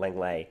Piqué,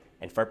 Lenglet,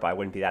 and Firpo. I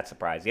wouldn't be that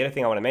surprised. The other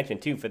thing I want to mention,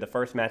 too, for the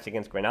first match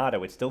against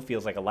Granada, which still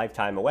feels like a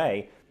lifetime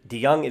away,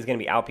 De Jong is going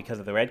to be out because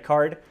of the red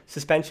card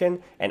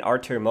suspension, and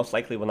Artur most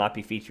likely will not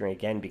be featuring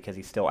again because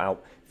he's still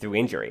out through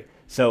injury.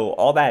 So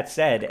all that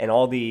said, and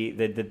all the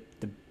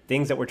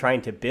things that we're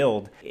trying to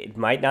build, it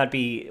might not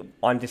be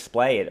on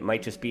display. It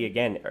might just be,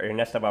 again,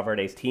 Ernesto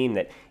Valverde's team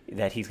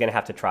that he's going to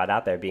have to trot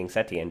out there, being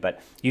Setién. But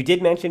you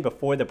did mention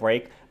before the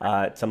break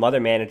some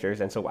other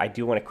managers, and so I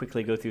do want to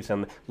quickly go through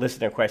some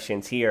listener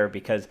questions here,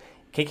 because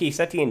Quique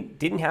Setién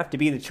didn't have to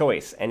be the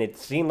choice, and it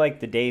seemed like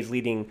the days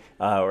leading,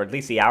 or at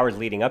least the hours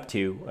leading up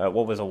to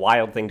what was a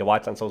wild thing to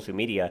watch on social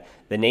media,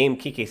 the name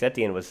Quique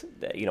Setién was,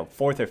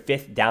 fourth or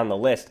fifth down the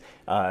list,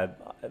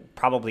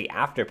 probably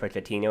after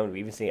Pochettino, and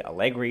we even see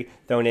Allegri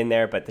thrown in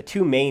there. But the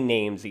two main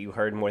names that you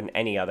heard more than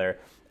any other,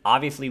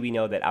 obviously we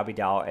know that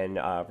Abidal and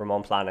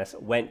Ramon Planes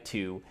went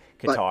to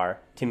Qatar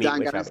to meet with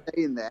Xavi. Can I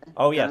stay in there?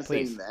 Oh, yeah,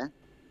 please.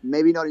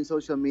 Maybe not in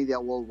social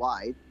media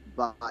worldwide,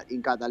 but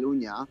in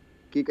Catalonia,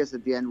 Quique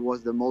Setién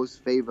was the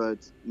most favored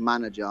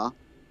manager,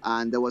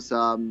 and there was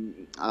a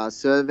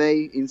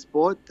survey in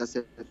Sport that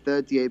said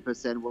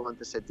 38%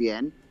 wanted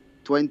Setién,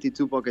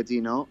 22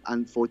 Pochettino,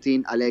 and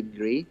 14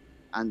 Allegri,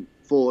 and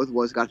fourth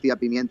was García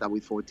Pimienta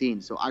with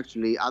 14. So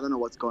actually, I don't know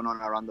what's going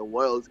on around the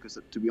world, because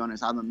to be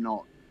honest, I'm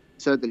not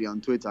certainly on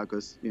Twitter,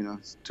 because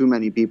it's too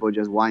many people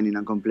just whining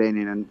and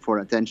complaining and for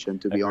attention,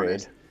 to be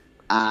honest.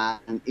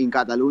 And in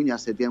Catalonia,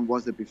 Setién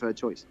was the preferred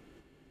choice.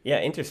 Yeah,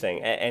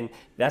 interesting. And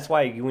that's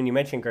why when you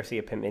mentioned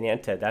García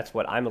Pimienta, that's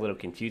what I'm a little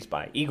confused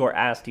by. Igor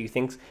asked, do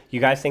you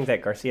guys think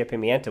that García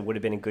Pimienta would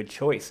have been a good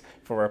choice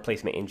for a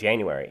replacement in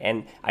January?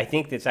 And I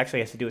think this actually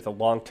has to do with the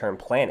long-term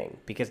planning.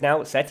 Because now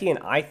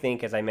Setién, I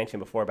think, as I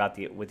mentioned before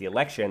with the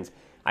elections,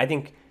 I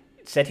think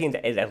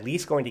Setién is at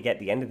least going to get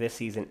the end of this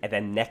season and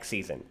then next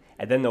season.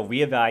 And then they'll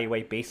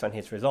reevaluate based on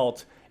his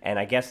results. And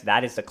I guess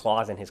that is the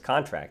clause in his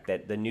contract,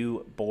 that the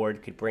new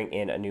board could bring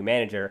in a new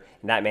manager.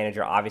 And that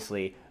manager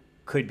obviously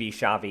could be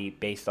Xavi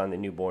based on the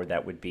new board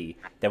that would be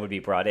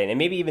brought in, and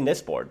maybe even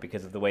this board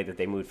because of the way that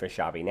they moved for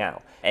Xavi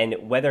now.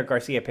 And whether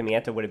García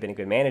Pimienta would have been a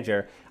good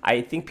manager, I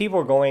think people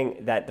are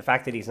going that the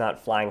fact that he's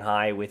not flying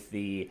high with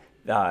the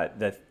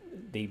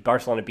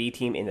Barcelona B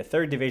team in the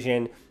third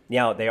division.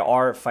 Now they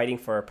are fighting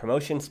for a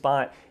promotion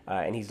spot.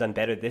 and he's done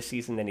better this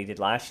season than he did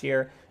last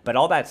year. But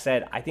all that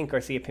said, I think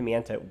Garcia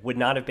Pimienta would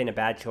not have been a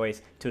bad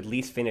choice to at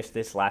least finish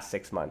this last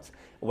 6 months.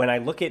 When I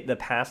look at the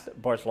past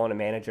Barcelona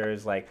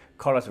managers, like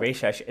Carlos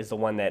Reixas is the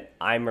one that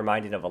I'm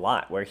reminded of a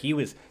lot, where he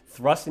was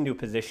thrust into a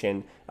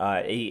position,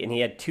 and he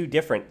had 2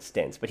 different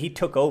stints, but he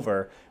took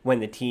over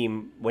when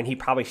he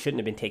probably shouldn't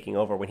have been taking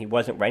over, when he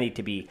wasn't ready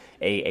to be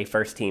a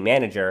first-team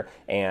manager,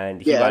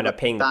 and he wound up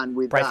paying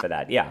the price for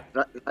that. Yeah.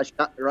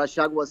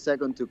 Rashak was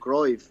second to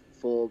Cruyff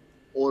for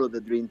all of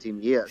the Dream Team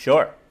years.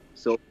 Sure.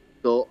 So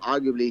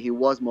arguably he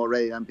was more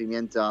ready than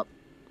Pimienta.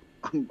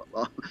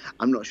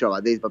 I'm not sure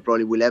about this, but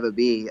probably will ever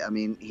be. I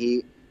mean,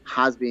 he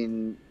has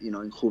been,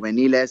 in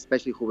Juveniles,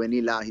 especially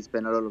Juvenil, he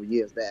spent a lot of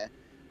years there,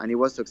 and he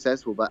was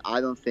successful. But I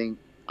don't think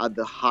at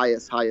the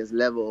highest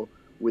level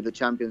with the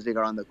Champions League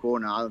around the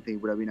corner, I don't think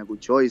it would have been a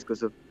good choice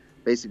because of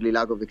basically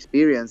lack of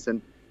experience.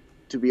 And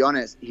to be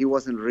honest, he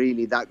wasn't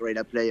really that great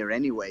a player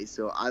anyway.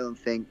 So I don't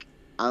think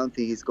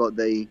he's got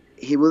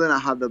he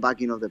wouldn't have the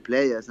backing of the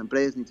players, and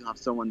players need to have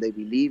someone they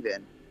believe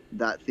in,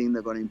 that think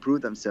they're going to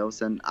improve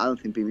themselves, and I don't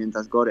think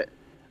Pimienta's got it.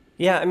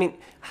 Yeah, I mean,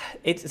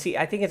 I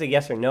think it's a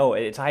yes or no.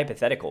 It's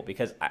hypothetical,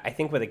 because I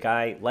think with a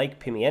guy like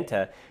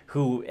Pimienta,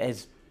 who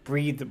has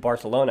breathed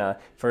Barcelona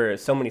for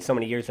so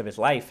many years of his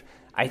life,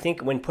 I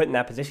think when put in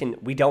that position,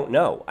 we don't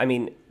know. I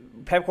mean,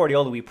 Pep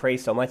Guardiola we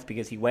praise so much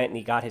because he went and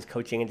he got his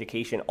coaching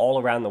education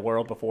all around the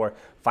world before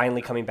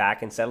finally coming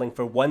back and settling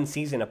for 1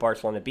 season at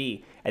Barcelona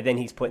B, and then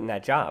he's put in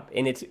that job.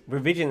 And it's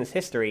revisionist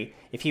history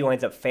if he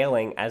winds up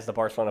failing as the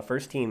Barcelona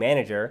first-team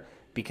manager,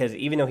 because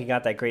even though he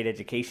got that great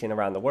education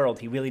around the world,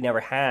 he really never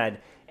had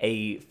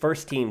a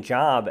first-team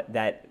job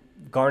that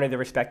garnered the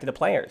respect of the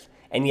players.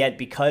 And yet,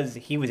 because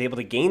he was able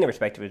to gain the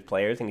respect of his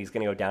players, and he's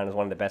going to go down as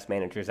one of the best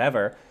managers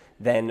ever,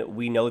 then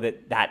we know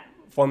that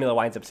formula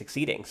winds up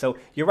succeeding. So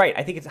you're right.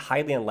 I think it's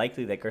highly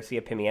unlikely that Garcia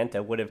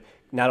Pimienta would have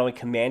not only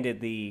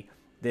commanded the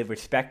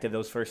respect of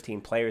those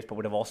first-team players, but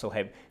would have also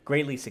have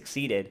greatly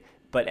succeeded.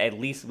 But at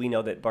least we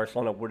know that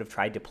Barcelona would have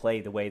tried to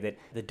play the way that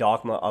the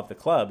dogma of the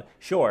club.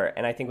 Sure,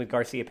 and I think with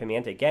Garcia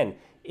Pimienta, again,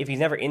 if he's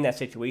never in that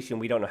situation,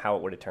 we don't know how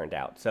it would have turned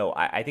out. So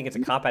I think it's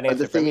a cop-out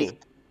answer for me.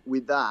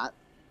 With that,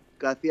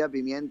 Garcia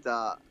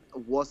Pimienta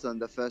wasn't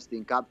the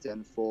first-team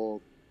captain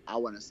for, I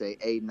want to say,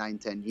 8, 9,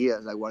 10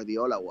 years like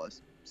Guardiola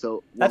was.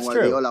 So when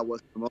Guardiola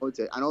was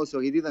promoted, and also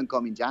he didn't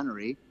come in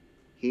January,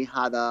 he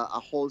had a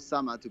whole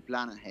summer to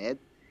plan ahead,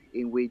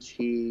 in which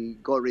he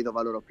got rid of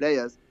a lot of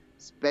players,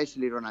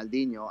 especially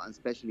Ronaldinho and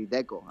especially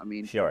Deco. I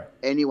mean, sure,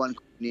 anyone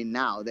coming in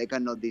now, they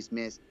cannot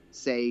dismiss,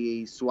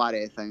 say,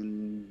 Suarez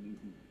and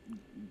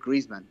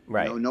Griezmann.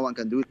 Right. No one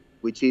can do it,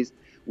 which is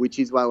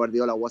what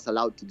Guardiola was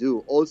allowed to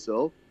do.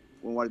 Also,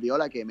 when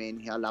Guardiola came in,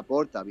 he had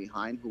Laporta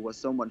behind, who was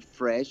someone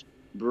fresh,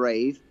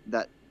 brave,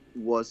 that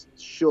was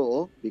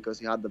sure, because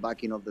he had the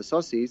backing of the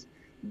socios,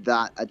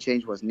 that a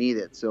change was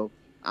needed. So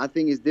I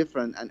think it's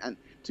different. And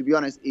to be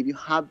honest,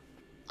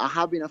 I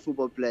have been a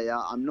football player.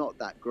 I'm not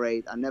that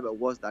great. I never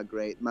was that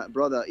great. My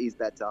brother is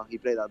better. He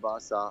played at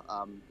Barca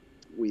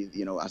with,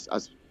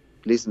 as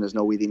listeners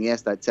know, with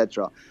Iniesta,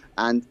 etc.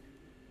 And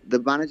the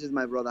managers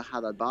my brother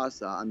had at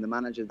Barca and the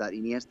managers that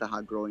Iniesta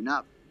had growing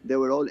up, they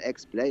were all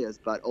ex-players.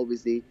 But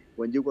obviously,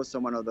 when you got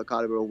someone of the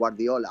caliber of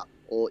Guardiola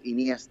or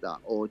Iniesta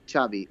or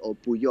Xavi or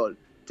Puyol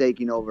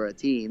taking over a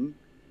team,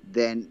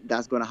 then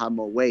that's going to have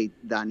more weight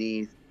than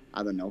if,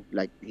 I don't know,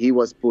 like he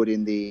was put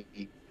in the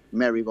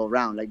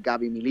merry-go-round, like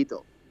Gabi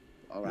Milito.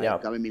 All right, yeah.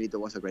 Gabi Milito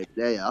was a great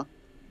player,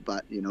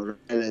 but,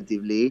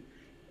 relatively,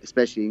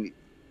 especially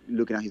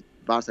looking at his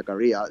Barca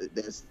career,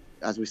 there's,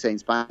 as we say in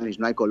Spanish,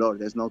 no hay color.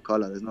 There's no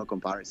color. There's no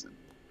comparison.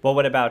 Well,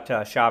 what about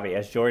Xavi?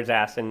 As George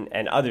asked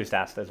and others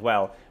asked as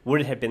well,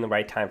 would it have been the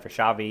right time for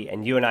Xavi?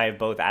 And you and I have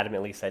both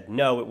adamantly said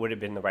no, it would have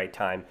been the right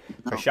time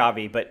for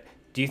Xavi. But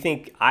do you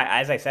think,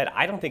 I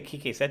don't think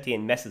Quique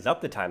Setién messes up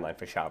the timeline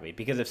for Xavi,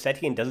 because if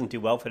Setién doesn't do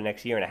well for the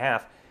next year and a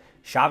half,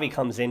 Xavi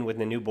comes in with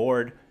the new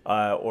board,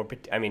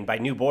 by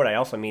new board, I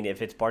also mean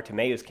if it's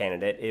Bartomeu's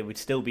candidate, it would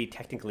still be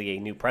technically a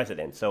new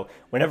president. So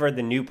whenever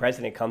the new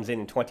president comes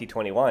in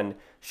 2021,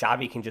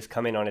 Xavi can just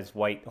come in on his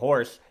white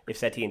horse if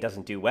Setién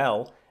doesn't do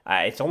well.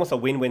 It's almost a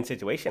win-win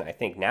situation, I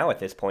think, now at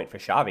this point for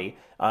Xavi.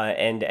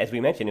 And as we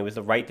mentioned, it was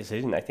the right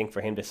decision, I think, for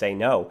him to say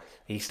no.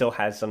 He still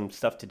has some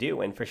stuff to do.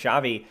 And for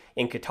Xavi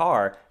in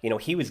Qatar,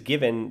 he was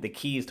given the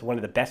keys to one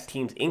of the best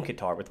teams in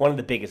Qatar with one of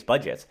the biggest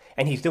budgets,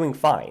 and he's doing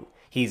fine.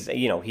 He's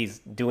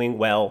doing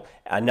well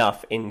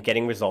enough in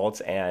getting results,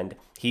 and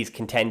he's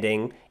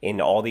contending in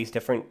all these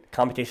different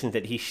competitions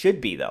that he should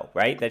be, though,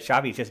 right? That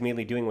Xavi's just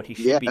merely doing what he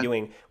should be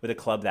doing with a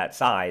club that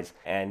size,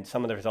 and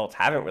some of the results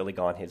haven't really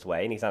gone his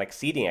way, and he's not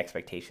exceeding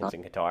expectations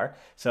in Qatar.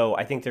 So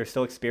I think there's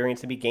still experience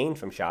to be gained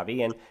from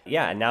Xavi,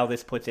 and now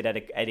this puts it at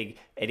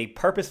a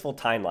purposeful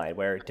timeline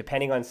where,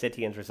 depending on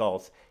Setién's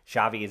results,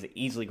 Xavi is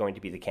easily going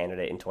to be the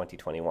candidate in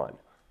 2021.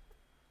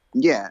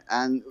 Yeah,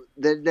 and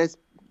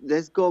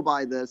let's go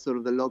by the sort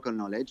of the local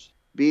knowledge.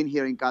 Being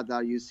here in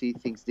Qatar, you see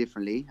things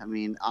differently. I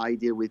mean, I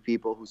deal with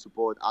people who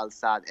support Al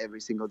Sadd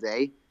every single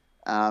day.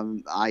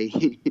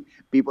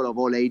 People of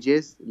all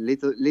ages,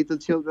 little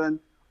children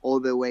all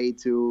the way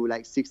to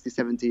like 60,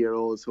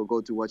 70-year-olds who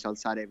go to watch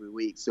outside every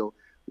week. So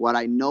what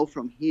I know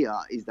from here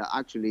is that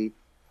actually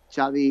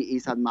Xavi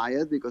is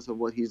admired because of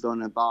what he's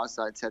done at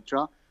Barca,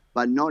 etc.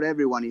 But not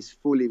everyone is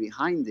fully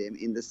behind him,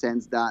 in the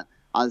sense that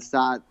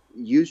Al-Sadd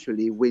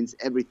usually wins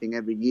everything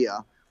every year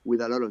with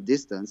a lot of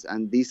distance,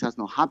 and this has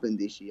not happened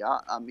this year.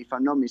 If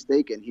I'm not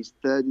mistaken, he's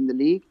third in the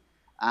league,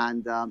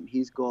 and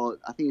he's got,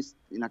 I think it's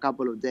in a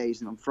couple of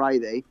days, on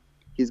Friday,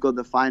 he's got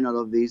the final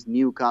of this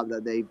new cup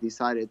that they've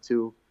decided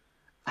to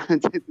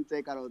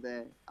take out of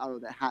their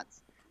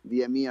hats,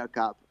 the Emir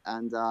Cup,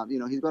 and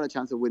he's got a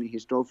chance of winning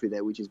his trophy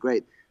there, which is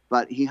great.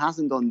 But he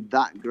hasn't done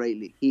that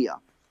greatly here.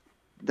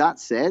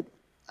 That said,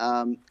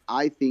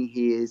 I think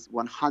he is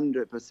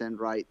 100%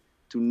 right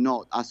to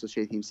not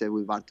associate himself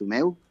with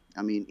Bartomeu.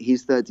 I mean,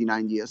 he's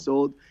 39 years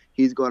old.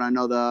 He's got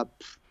another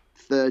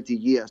 30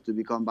 years to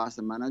become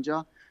Barca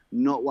manager.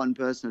 Not one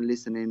person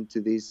listening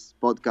to this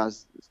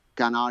podcast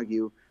can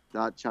argue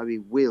that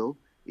Xavi will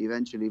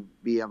eventually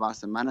be a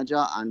Barca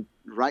manager. And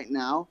right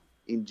now,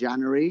 in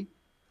January,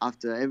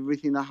 after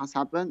everything that has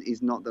happened,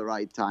 is not the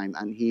right time.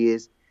 And he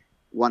is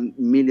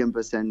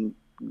 1,000,000%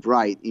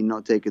 right in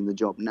not taking the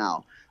job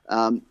now.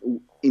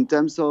 In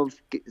terms of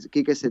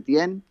Quique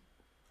Setién,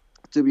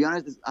 to be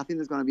honest, I think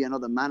there's going to be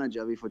another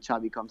manager before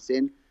Xavi comes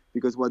in,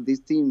 because what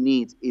this team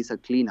needs is a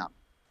cleanup.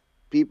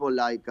 People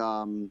like,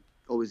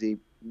 obviously,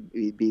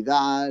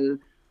 Vidal,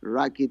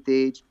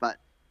 Rakitic, but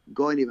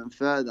going even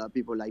further,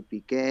 people like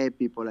Piqué,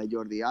 people like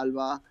Jordi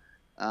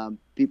Alba,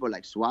 people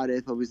like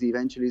Suarez, obviously,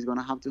 eventually is going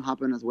to have to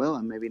happen as well,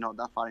 and maybe not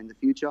that far in the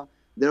future.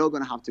 They're all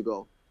going to have to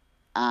go.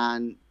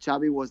 And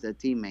Xavi was their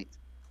teammate.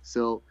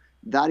 So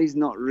that is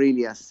not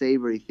really a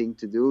savory thing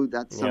to do.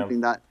 That's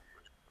something that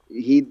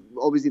he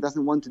obviously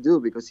doesn't want to do,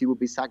 because he would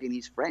be sacking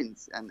his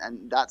friends,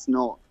 and that's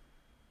not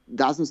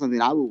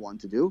something I would want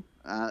to do.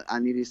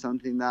 And it is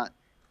something that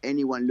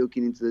anyone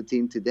looking into the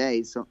team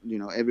today, so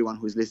everyone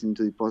who's listening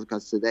to the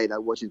podcast today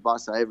that watches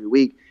Barca every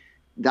week,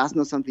 that's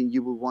not something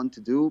you would want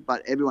to do.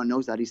 But everyone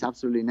knows that it's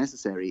absolutely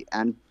necessary.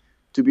 And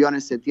to be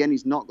honest, Setién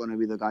is not going to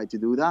be the guy to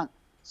do that.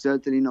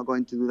 Certainly not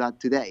going to do that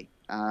today,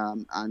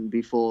 and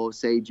before,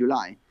 say,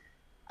 July.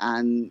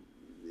 And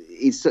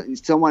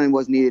someone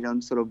was needed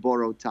on sort of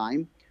borrowed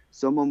time.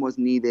 Someone was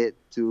needed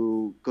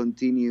to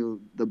continue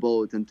the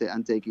boat and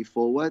take it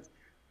forward.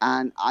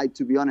 And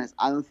to be honest,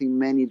 I don't think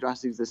many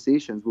drastic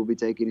decisions will be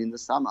taken in the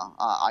summer.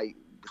 I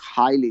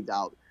highly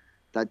doubt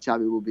that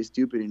Xavi will be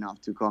stupid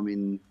enough to come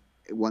in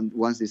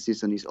once this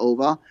season is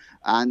over.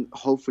 And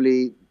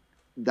hopefully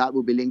that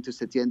will be linked to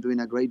Setién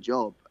doing a great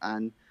job.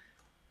 And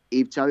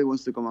if Xavi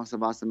wants to come as a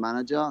Barca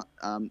manager,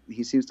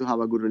 he seems to have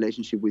a good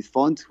relationship with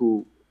Font,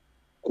 who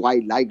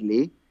quite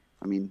likely,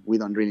 I mean, we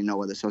don't really know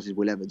what the socios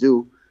will ever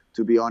do,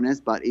 to be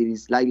honest, but it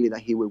is likely that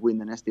he will win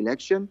the next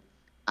election,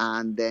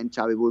 and then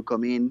Xavi will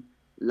come in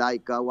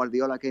like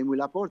Guardiola came with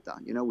Laporta,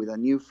 with a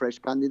new, fresh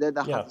candidate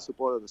that has the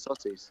support of the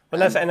socios. Well,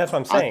 that's what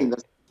I'm saying.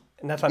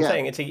 And that's what I'm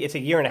saying. It's a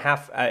year and a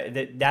half.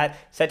 That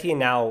Setién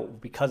now,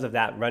 because of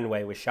that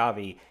runway with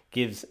Xavi,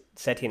 gives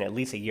Setién at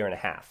least a year and a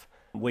half,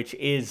 which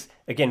is,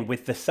 again,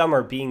 with the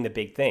summer being the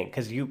big thing.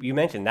 Because you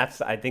mentioned,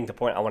 that's, I think, the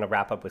point I want to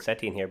wrap up with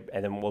Setién here,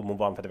 and then we'll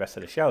move on for the rest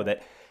of the show,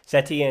 that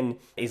Setién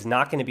is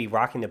not going to be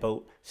rocking the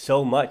boat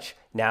so much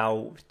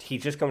now.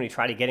 He's just going to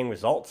try to getting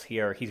results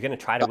here. He's going to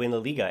try to win La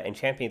Liga and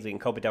Champions League and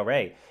Copa del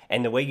Rey.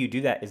 And the way you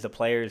do that is the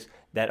players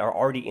that are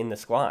already in the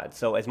squad.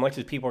 So as much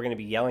as people are going to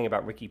be yelling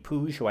about Riqui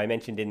Puig, who I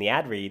mentioned in the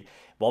ad read,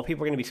 while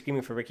people are going to be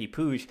screaming for Riqui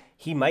Puig,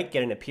 he might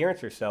get an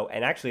appearance or so.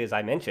 And actually, as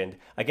I mentioned,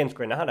 against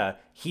Granada,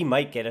 he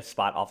might get a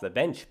spot off the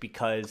bench,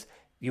 because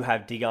you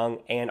have De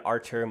Jong and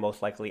Artur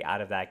most likely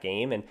out of that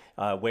game, and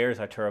where is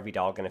Arturo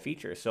Vidal going to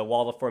feature? So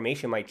while the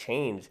formation might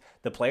change,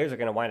 the players are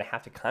going to want to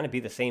have to kind of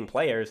be the same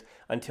players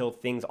until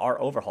things are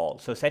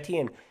overhauled. So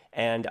Setién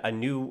and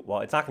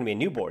it's not going to be a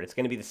new board. It's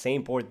going to be the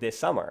same board this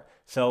summer.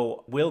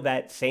 So will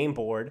that same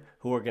board,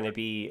 who are going to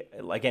be,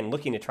 again,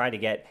 looking to try to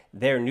get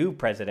their new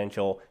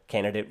presidential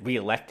candidate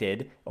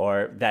reelected,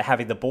 or that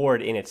having the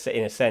board in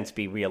a sense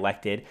be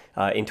reelected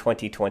in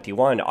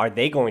 2021, are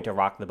they going to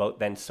rock the boat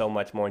then so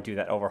much more and do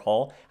that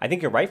overhaul? I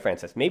think you're right,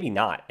 Francis. Maybe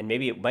not. And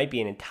maybe it might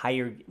be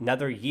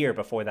another year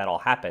before that all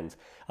happens.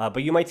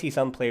 But you might see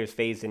some players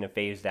phased in and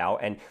phased out.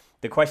 And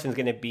the question is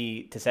going to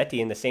be to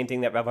Setién the same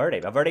thing that Valverde.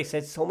 Valverde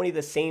said so many of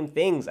the same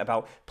things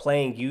about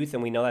playing youth,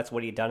 and we know that's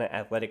what he'd done at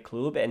Athletic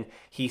Club. And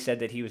he said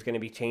that he was going to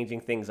be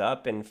changing things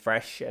up and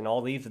fresh and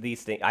all these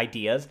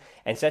ideas.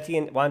 And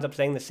Setién winds up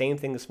saying the same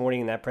thing this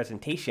morning in that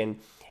presentation.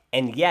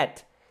 And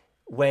yet,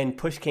 when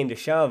push came to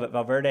shove,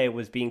 Valverde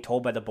was being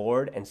told by the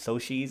board and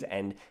socios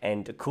and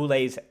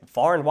culés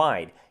far and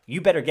wide,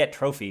 you better get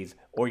trophies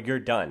or you're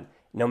done.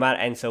 no matter,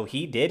 and so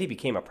he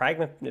became a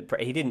pragmatist.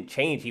 He didn't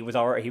change. He was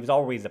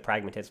always the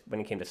pragmatist when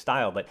it came to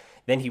style, but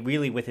then he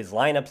really, with his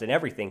lineups and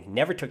everything,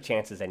 never took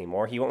chances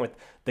anymore. He went with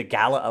the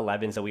gala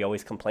 11s that we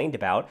always complained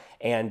about,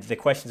 and the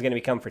question is going to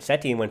become for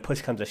Setién, when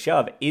push comes to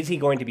shove, is he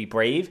going to be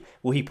brave?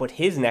 Will he put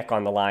his neck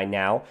on the line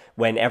now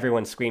when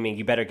everyone's screaming,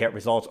 you better get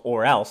results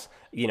or else?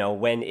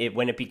 When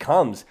it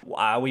becomes,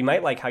 we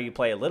might like how you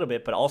play a little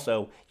bit, but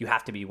also you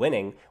have to be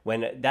winning.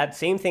 When that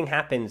same thing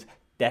happens,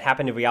 that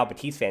happened to Real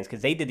Betis fans,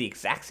 because they did the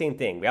exact same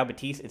thing. Real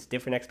Betis, it's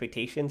different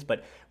expectations,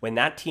 but when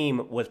that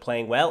team was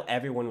playing well,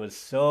 everyone was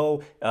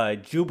so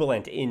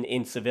jubilant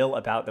in Seville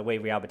about the way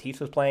Real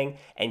Betis was playing,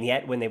 and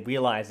yet when they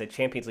realized that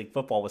Champions League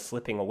football was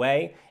slipping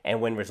away,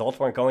 and when results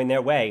weren't going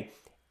their way,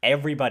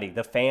 everybody,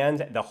 the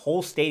fans, the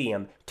whole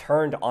stadium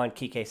turned on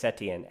Quique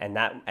Setién, and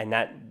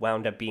that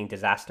wound up being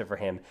disaster for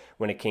him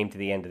when it came to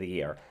the end of the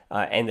year.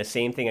 And the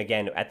same thing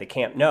again at the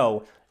Camp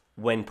Nou,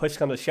 when push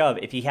comes to shove,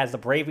 if he has the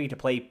bravery to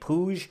play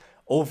Puig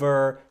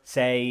over,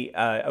 say,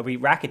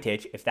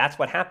 Rakitic, if that's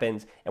what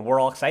happens, and we're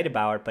all excited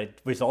about it, but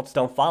results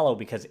don't follow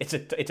because it's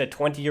a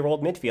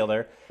 20-year-old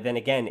midfielder, then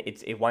again,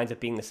 it winds up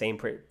being the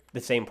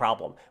same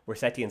problem, where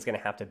Setién's going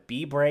to have to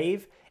be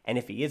brave, and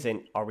if he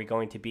isn't, are we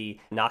going to be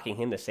knocking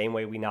him the same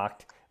way we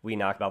knocked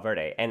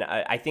Valverde? And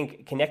I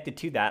think connected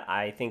to that,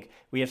 I think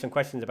we have some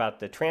questions about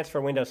the transfer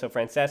window. So,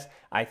 Frances,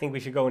 I think we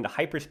should go into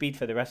hyperspeed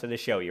for the rest of the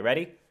show. You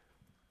ready?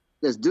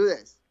 Let's do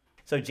this.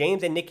 So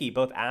James and Nikki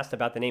both asked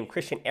about the name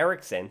Christian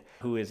Eriksen,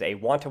 who is a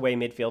want-away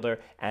midfielder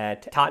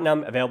at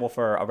Tottenham, available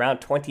for around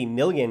 20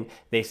 million,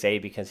 they say,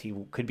 because he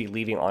could be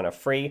leaving on a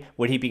free.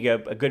 Would he be a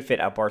good fit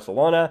at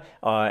Barcelona?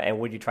 And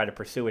would you try to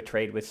pursue a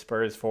trade with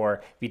Spurs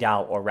for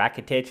Vidal or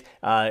Rakitic?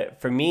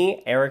 For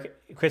me,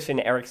 Christian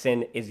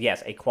Eriksen is,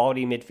 yes, a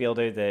quality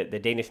midfielder, the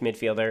Danish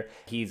midfielder.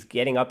 He's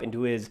getting up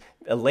into his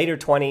later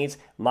 20s.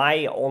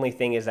 My only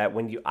thing is that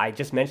I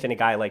just mentioned a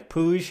guy like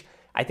Puig,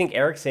 I think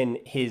Eriksen,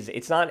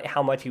 it's not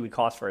how much he would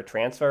cost for a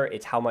transfer,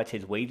 it's how much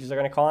his wages are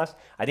going to cost.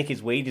 I think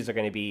his wages are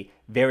going to be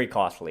very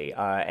costly,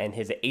 and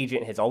his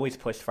agent has always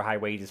pushed for high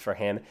wages for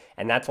him,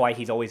 and that's why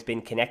he's always been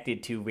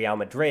connected to Real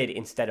Madrid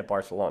instead of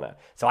Barcelona.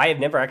 So I have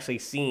never actually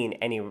seen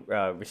any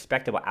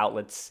respectable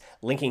outlets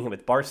linking him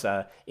with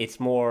Barca. It's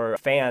more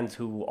fans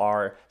who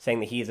are saying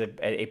that he is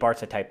a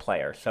Barca-type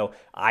player. So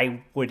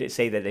I would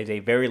say that there's a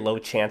very low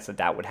chance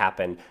that would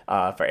happen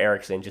for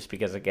Eriksen, just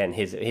because, again,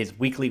 his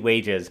weekly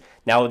wages.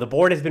 Now, the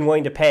board has been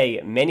willing to pay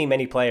many,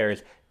 many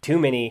players too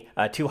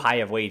high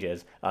of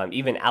wages.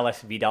 Even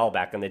Alex Vidal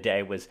back in the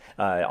day was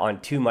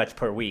on too much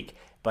per week.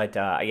 But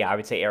I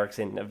would say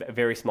Eriksen, a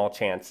very small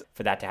chance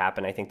for that to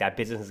happen. I think that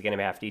business is going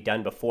to have to be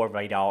done before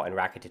Vidal and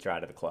Rakitic are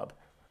out of the club.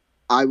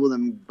 I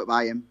wouldn't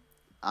buy him.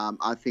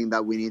 I think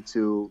that we need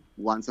to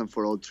once and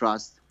for all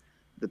trust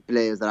the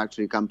players that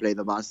actually can play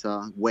the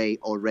Barca way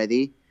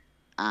already,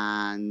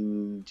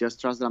 and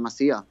just trust La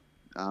Masia.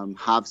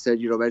 Have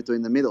Sergio Roberto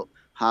in the middle.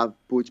 Have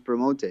Puig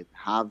promoted,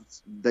 have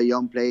De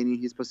Jong playing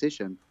in his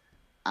position,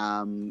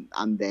 and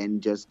then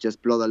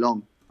just plod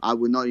along. I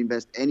would not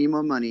invest any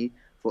more money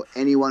for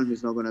anyone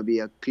who's not going to be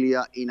a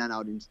clear in and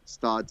out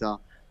starter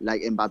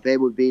like Mbappe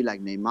would be,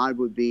 like Neymar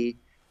would be,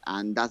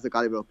 and that's the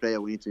caliber of player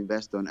we need to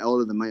invest on.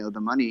 All of the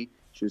money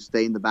should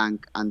stay in the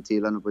bank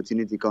until an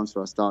opportunity comes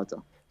for a starter.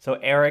 So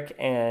Eric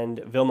and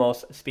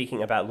Vilmos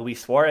speaking about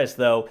Luis Suarez,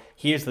 though,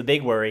 here's the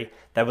big worry,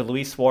 that with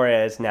Luis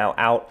Suarez now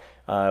out,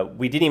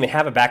 we didn't even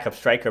have a backup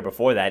striker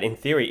before that. In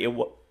theory,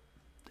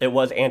 it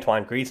was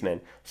Antoine Griezmann.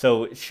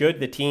 So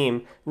should the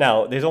team...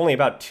 Now, there's only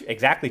about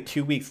exactly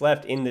 2 weeks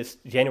left in this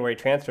January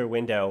transfer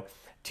window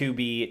to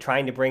be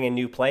trying to bring in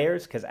new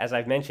players, because as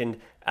I've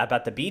mentioned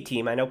about the B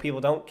team, I know people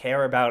don't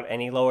care about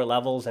any lower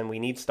levels and we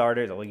need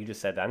starters. Well, you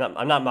just said that.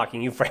 I'm not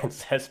mocking you,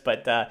 Frances,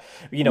 but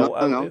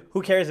no.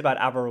 Who cares about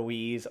Álvaro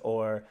Ruiz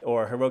or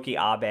Hiroki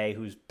Abe,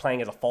 who's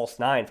playing as a false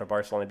nine for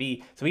Barcelona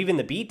B? So even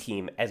the B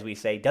team, as we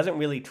say, doesn't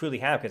really truly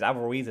have, because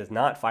Álvaro Ruiz is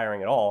not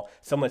firing at all,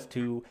 so much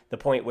to the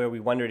point where we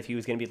wondered if he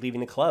was going to be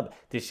leaving the club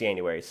this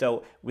January.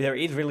 So there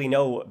is really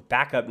no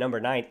backup number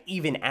 9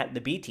 even at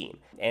the B team.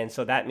 And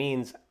so that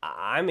means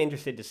I'm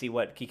interested to see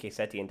what Quique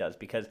Setién does,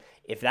 because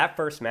if that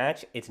first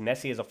match, it's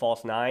Messi as a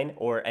false 9,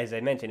 or as I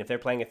mentioned, if they're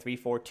playing a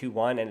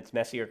 3-4-2-1 and it's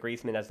Messi or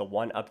Griezmann as the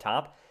 1 up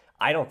top,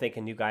 I don't think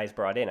a new guy is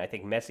brought in. I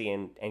think Messi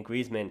and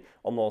Griezmann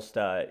almost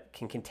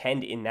can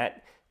contend in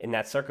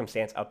that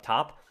circumstance up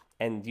top,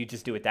 and you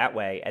just do it that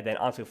way. And then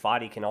Ansu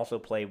Fati can also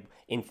play,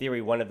 in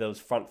theory, one of those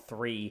front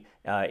three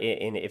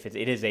if it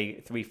is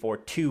a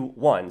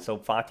 3-4-2-1. So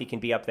Fati can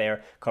be up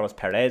there, Carlos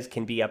Perez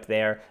can be up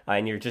there,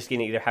 and you're just going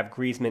to either have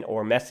Griezmann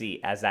or Messi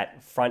as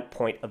that front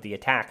point of the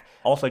attack,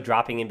 also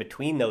dropping in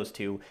between those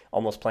two,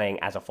 almost playing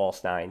as a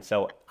false 9.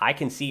 So I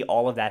can see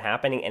all of that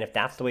happening, and if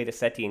that's the way the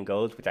Setién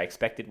goes, which I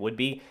expect it would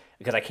be,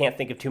 because I can't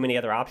think of too many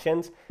other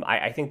options,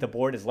 I think the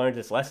board has learned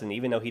this lesson,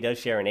 even though he does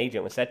share an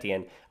agent with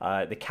Setién.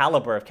 The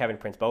caliber of Kevin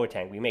Prince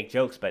Boateng, we make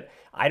jokes, but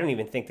I don't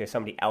even think there's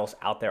somebody else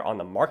out there on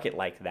the market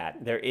like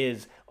that. There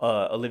is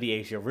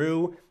Olivier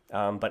Giroud,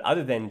 but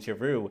other than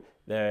Giroud,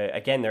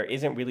 Again, there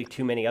isn't really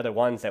too many other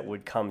ones that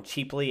would come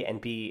cheaply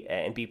and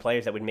be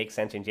players that would make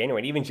sense in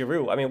January. And even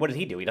Giroud, I mean, what does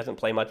he do? He doesn't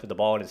play much with the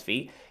ball at his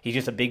feet. He's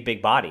just a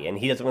big body, and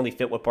he doesn't really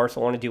fit what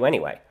Barcelona do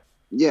anyway.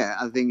 Yeah,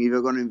 I think if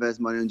you're going to invest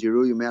money on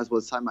Giroud, you may as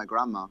well sign my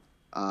grandma.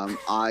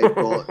 I've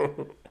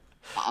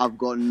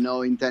got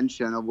no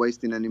intention of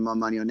wasting any more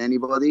money on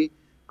anybody.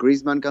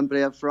 Griezmann can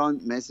play up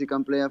front. Messi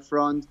can play up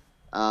front.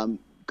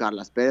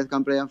 Carlos Perez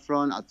can play up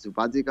front. Ansu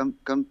Fati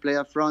can play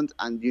up front.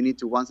 And you need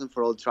to once and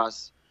for all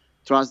trust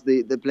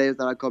the players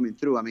that are coming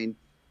through. I mean,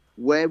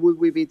 where would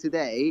we be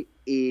today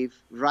if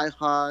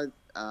Rijkaard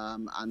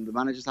and the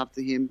managers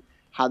after him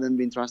hadn't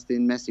been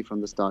trusting Messi from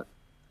the start?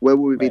 Where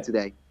would we be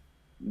today?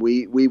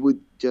 We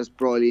would just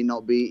probably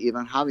not be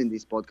even having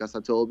this podcast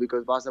at all,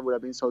 because Barca would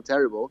have been so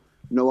terrible,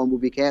 no one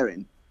would be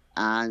caring.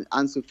 And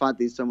Ansu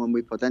Fati is someone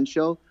with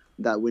potential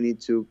that we need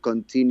to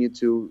continue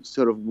to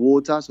sort of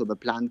water so the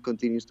plant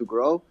continues to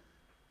grow.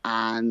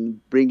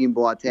 And bringing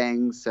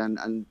Boatengs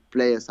and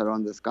players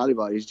around this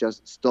caliber is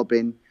just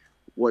stopping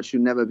what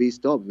should never be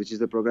stopped, which is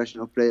the progression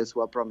of players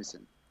who are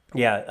promising.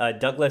 Yeah,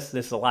 Douglas,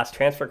 this is the last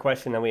transfer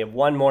question. Then we have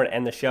one more to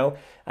end the show.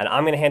 And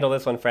I'm going to handle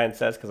this one,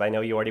 Frances, because I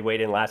know you already weighed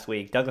in last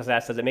week. Douglas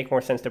asks, does it make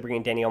more sense to bring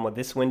in Dani Olmo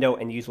this window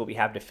and use what we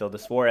have to fill the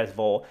Suarez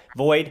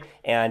void?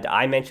 And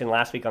I mentioned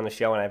last week on the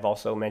show, and I've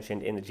also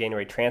mentioned in the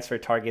January transfer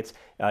targets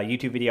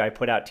YouTube video I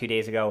put out 2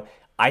 days ago,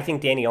 I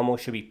think Dani Olmo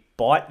should be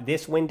bought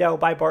this window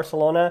by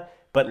Barcelona,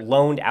 but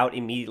loaned out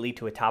immediately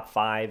to a top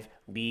 5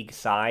 league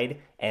side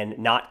and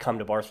not come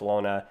to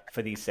Barcelona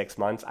for these 6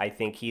 months. I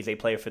think he's a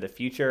player for the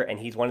future, and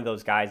he's one of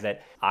those guys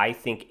that I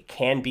think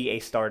can be a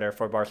starter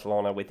for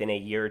Barcelona within a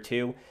year or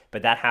two,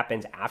 but that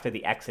happens after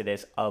the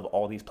exodus of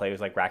all these players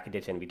like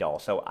Rakitic and Vidal.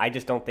 So I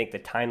just don't think the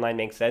timeline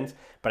makes sense,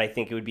 but I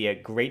think it would be a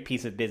great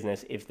piece of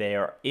business if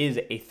there is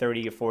a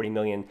 30 or 40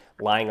 million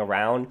lying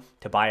around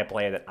to buy a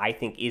player that I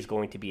think is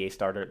going to be a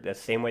starter, the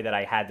same way that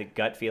I had the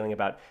gut feeling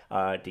about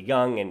De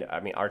Jong, and I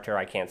mean, Artur,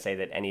 I can't say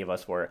that any of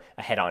us were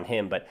ahead on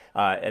him, but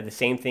the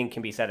same thing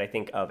can be said, I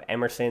think, of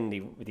Emerson,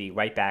 the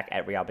right back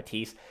at Real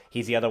Betis.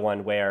 He's the other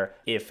one where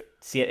if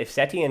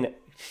Setién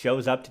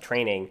shows up to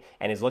training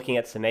and is looking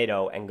at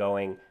Semedo and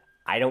going,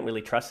 I don't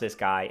really trust this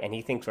guy, and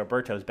he thinks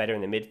Roberto's better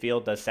in the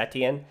midfield, does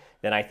Setién,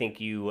 then I think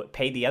you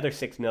pay the other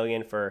 $6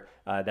 million for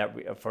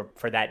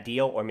that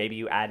deal, or maybe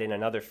you add in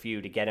another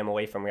few to get him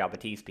away from Real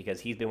Betis, because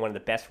he's been one of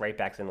the best right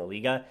backs in La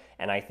Liga.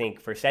 And I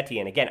think for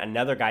Setién, again,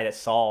 another guy that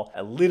saw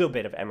a little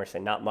bit of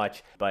Emerson, not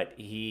much, but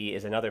he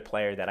is another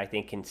player that I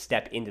think can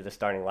step into the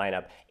starting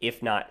lineup,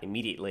 if not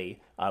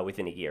immediately,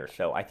 within a year.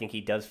 So I think he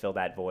does fill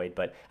that void.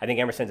 But I think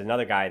Emerson's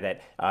another guy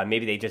that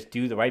maybe they just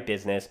do the right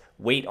business,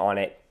 wait on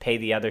it, pay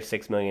the other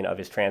 $6 million of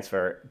his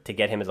transfer to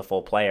get him as a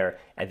full player,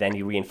 and then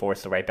you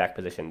reinforce the right back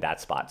position in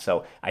that spot.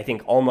 So I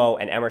think Olmo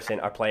and Emerson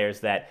are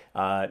players that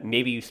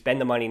maybe you spend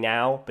the money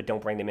now, but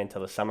don't bring them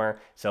until the summer.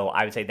 So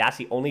I would say that's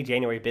the only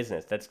January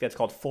business. That's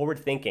called forward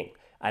thinking.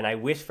 And I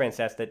wish,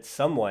 Frances, that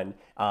someone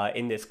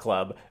in this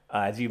club,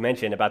 as you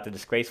mentioned about the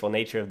disgraceful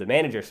nature of the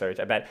manager search,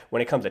 I bet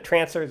when it comes to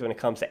transfers, when it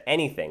comes to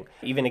anything,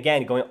 even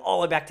again, going all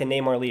the way back to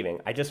Neymar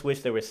leaving, I just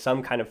wish there was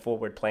some kind of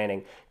forward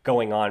planning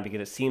going on, because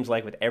it seems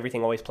like with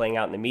everything always playing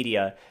out in the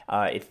media,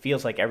 it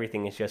feels like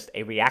everything is just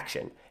a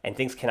reaction, and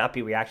things cannot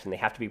be reaction. They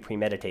have to be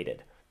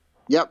premeditated.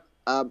 Yep.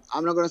 I'm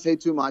not going to say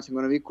too much. I'm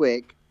going to be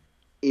quick.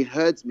 It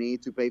hurts me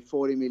to pay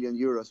 40 million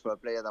euros for a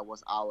player that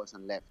was ours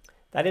and left.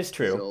 That is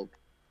true. So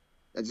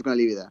I'm just going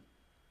to leave it there.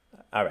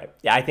 All right.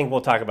 Yeah, I think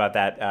we'll talk about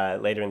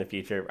that later in the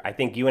future. I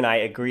think you and I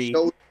agree.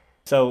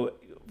 So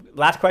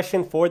last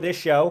question for this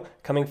show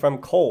coming from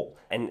Cole.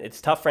 And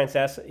it's tough,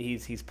 Frances.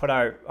 He's put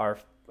our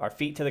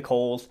feet to the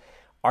coals.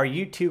 Are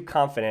you too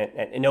confident,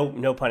 and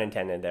no pun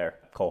intended there,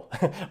 Cole,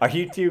 are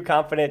you too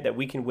confident that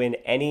we can win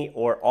any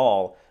or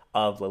all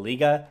of La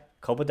Liga,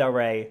 Copa del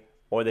Rey,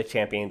 or the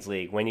Champions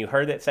League? When you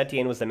heard that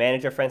Setién was the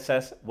manager,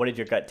 Frances, what did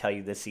your gut tell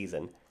you this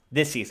season?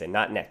 This season,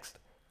 not next.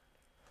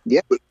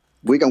 Yeah,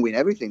 we can win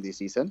everything this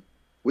season.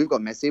 We've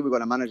got Messi. We've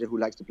got a manager who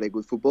likes to play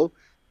good football.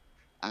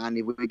 And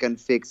if we can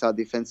fix our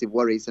defensive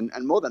worries, and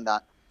more than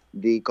that,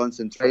 the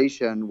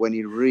concentration when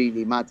it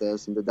really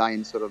matters in the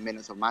dying sort of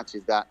minutes of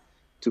matches that,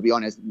 to be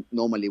honest,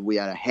 normally we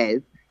are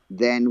ahead,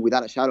 then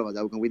without a shadow of a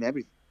doubt, we can win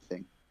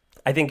everything.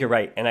 I think you're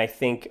right. And I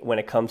think when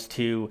it comes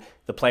to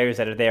the players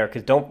that are there,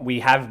 because we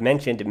have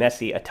mentioned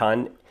Messi a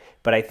ton,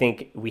 but I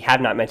think we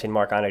have not mentioned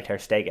Marc-Andre ter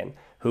Stegen,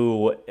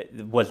 who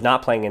was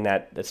not playing in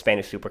the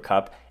Spanish Super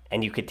Cup,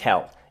 and you could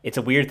tell. It's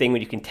a weird thing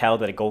when you can tell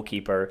that a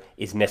goalkeeper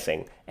is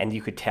missing, and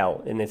you could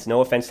tell. And it's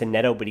no offense to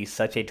Neto, but he's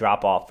such a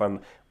drop-off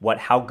from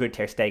how good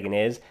ter Stegen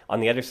is. On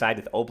the other side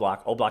with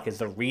Oblak is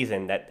the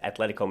reason that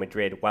Atletico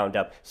Madrid wound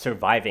up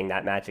surviving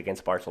that match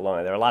against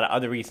Barcelona. There are a lot of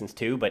other reasons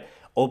too, but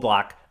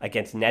Oblak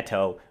against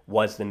Neto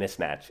was the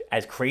mismatch.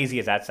 As crazy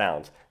as that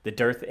sounds, the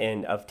dearth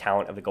of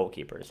talent of the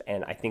goalkeepers.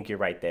 And I think you're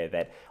right there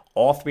that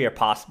all three are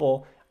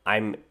possible.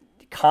 I'm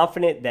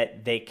confident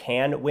that they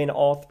can win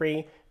all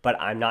three, but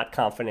I'm not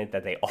confident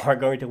that they are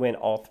going to win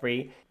all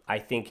three. I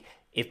think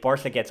if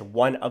Barca gets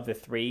one of the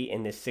three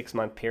in this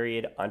 6-month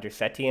period under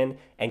Setién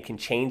and can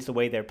change the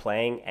way they're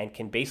playing and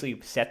can basically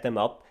set them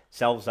up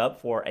themselves up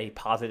for a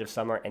positive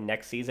summer and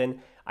next season,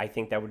 I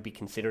think that would be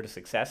considered a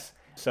success.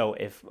 So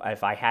if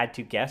I had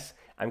to guess,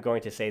 I'm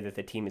going to say that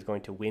the team is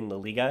going to win La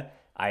Liga.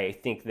 I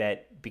think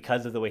that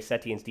because of the way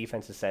Setién's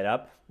defense is set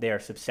up, they are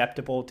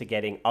susceptible to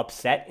getting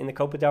upset in the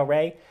Copa del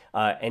Rey.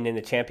 And in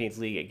the Champions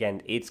League,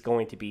 again, it's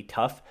going to be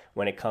tough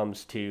when it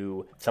comes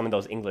to some of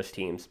those English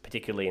teams,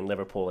 particularly in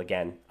Liverpool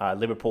again.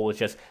 Liverpool is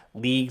just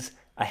leagues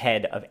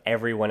ahead of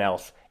everyone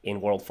else in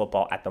world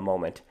football at the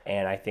moment.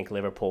 And I think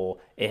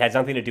Liverpool, it has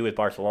nothing to do with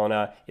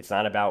Barcelona. It's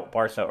not about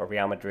Barca or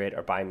Real Madrid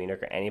or Bayern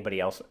Munich or anybody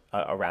else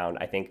around.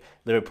 I think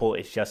Liverpool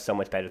is just so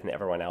much better than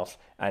everyone else.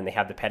 And they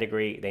have the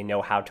pedigree. They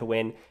know how to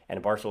win.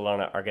 And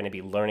Barcelona are going to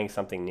be learning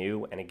something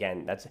new. And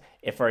again, that's,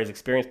 if for as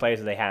experienced players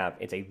as they have,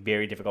 it's a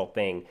very difficult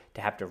thing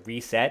to have to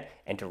reset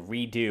and to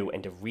redo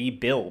and to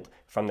rebuild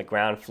from the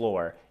ground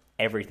floor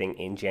everything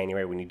in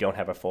January when you don't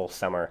have a full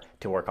summer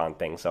to work on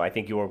things. So I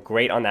think you were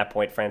great on that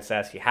point,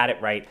 Frances. You had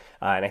it right.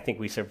 And I think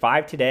we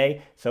survived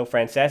today. So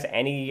Frances,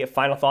 any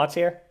final thoughts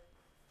here?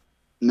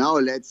 No,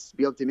 let's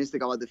be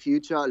optimistic about the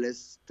future.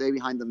 Let's stay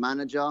behind the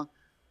manager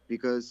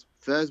because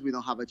first, we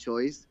don't have a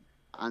choice.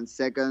 And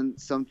second,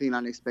 something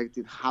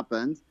unexpected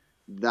happened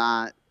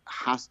that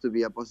has to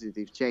be a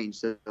positive change.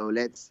 So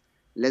let's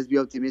be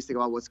optimistic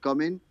about what's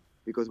coming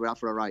because we're out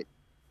for a ride.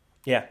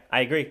 Yeah, I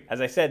agree. As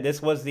I said,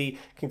 this was the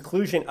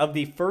conclusion of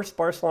the first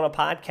Barcelona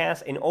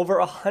podcast in over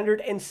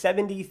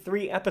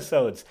 173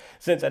 episodes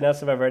since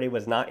Ernesto Valverde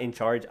was not in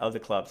charge of the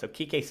club. So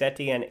Quique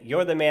Setién,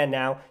 you're the man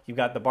now. You've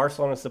got the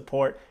Barcelona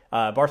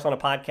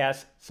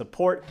podcast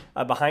support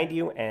behind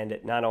you. And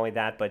not only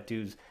that, but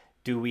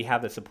do we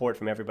have the support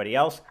from everybody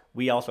else?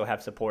 We also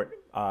have support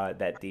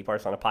that the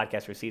Barcelona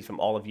podcast receives from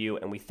all of you,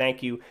 and we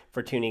thank you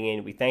for tuning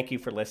in. We thank you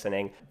for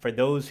listening. For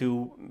those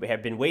who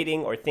have been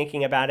waiting or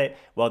thinking about it,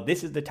 well,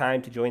 this is the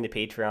time to join the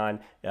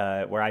Patreon,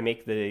 where I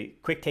make the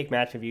quick take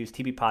match reviews,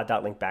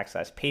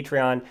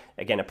 tbpod.link/Patreon.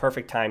 Again, a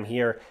perfect time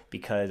here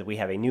because we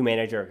have a new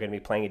manager. We're going to be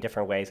playing in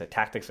different ways. The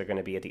tactics are going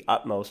to be at the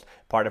utmost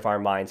part of our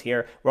minds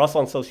here. We're also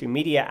on social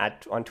media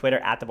on Twitter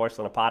at the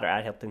Barcelona Pod or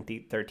at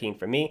Hilton13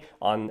 for me,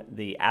 on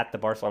the at the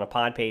Barcelona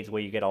Pod page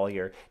where you get all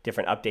your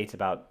different updates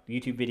about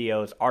YouTube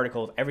videos,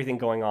 articles, everything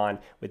going on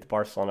with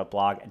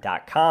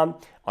BarcelonaBlog.com.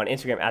 On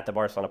Instagram at the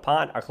Barcelona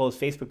Pod, our closed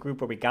Facebook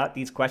group where we got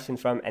these questions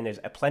from, and there's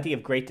plenty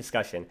of great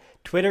discussion.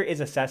 Twitter is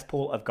a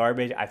cesspool of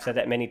garbage. I've said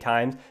that many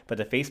times, but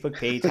the Facebook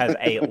page has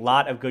a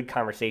lot of good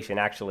conversation,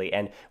 actually.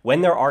 And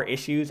when there are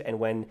issues and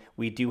when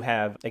we do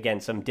have,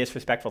 again, some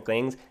disrespectful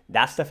things,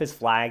 that stuff is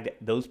flagged.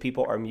 Those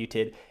people are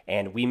muted,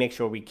 and we make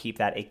sure we keep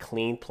that a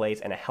clean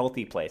place and a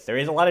healthy place. There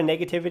is a lot of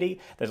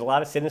negativity. There's a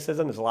lot of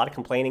cynicism. There's a lot of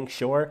complaining,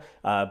 sure,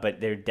 but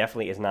there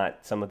definitely is not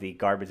some of the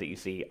garbage that you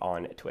see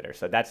on Twitter.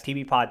 So that's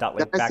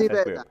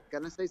tvpod.link/group.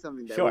 Can I say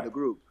something there Sure. with the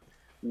group?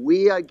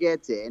 We are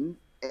getting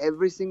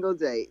every single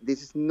day,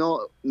 this is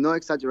no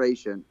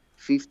exaggeration,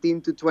 15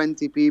 to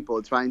 20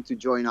 people trying to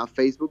join our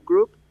Facebook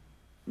group.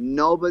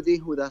 Nobody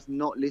who does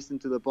not listen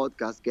to the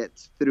podcast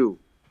gets through.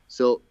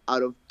 So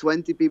out of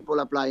 20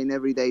 people applying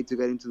every day to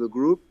get into the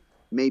group,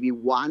 maybe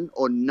one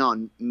or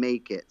none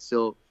make it.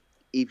 So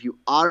if you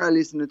are a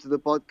listener to the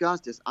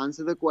podcast, just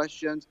answer the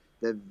questions.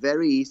 They're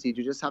very easy.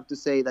 You just have to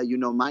say that you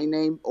know my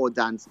name or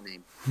Dan's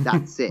name.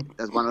 That's it.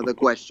 That's one of the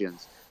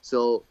questions.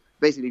 So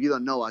basically, if you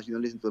don't know us, you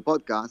don't listen to the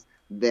podcast,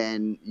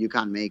 then you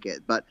can't make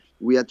it. But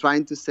we are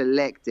trying to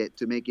select it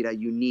to make it a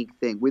unique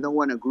thing. We don't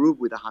want a group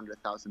with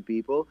 100,000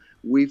 people.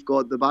 We've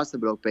got the Barca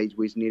blog page,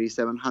 which is nearly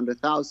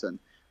 700,000.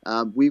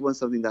 We want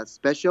something that's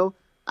special,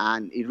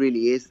 and it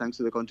really is thanks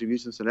to the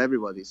contributions of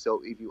everybody.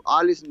 So if you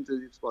are listening to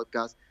this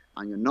podcast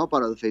and you're not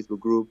part of the Facebook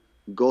group,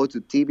 go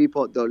to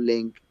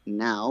tvpod.link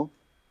now.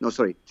 No,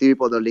 sorry,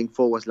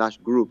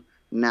 tvpod.link/group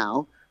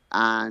now,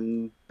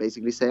 and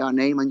basically say our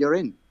name and you're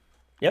in.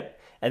 Yep.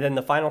 And then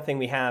the final thing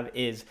we have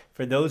is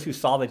for those who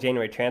saw the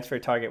January transfer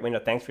target window,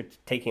 thanks for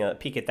taking a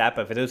peek at that.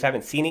 But for those who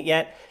haven't seen it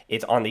yet,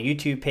 it's on the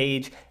YouTube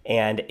page,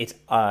 and it's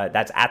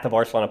that's at the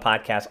Barcelona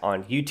Podcast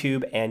on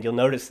YouTube. And you'll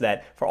notice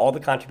that for all the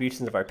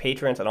contributions of our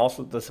patrons and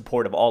also the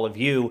support of all of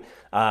you,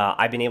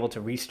 I've been able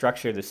to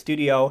restructure the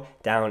studio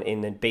down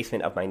in the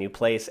basement of my new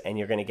place, and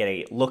you're going to get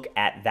a look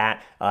at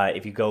that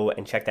if you go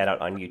and check that out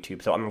on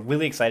YouTube. So I'm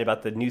really excited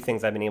about the new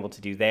things I've been able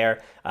to do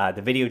there.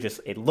 The video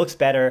it looks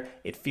better,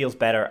 it feels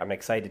better. I'm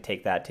excited to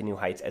take that to new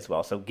heights as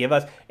well. So give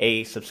us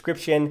a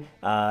subscription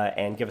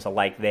and give us a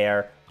like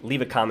there.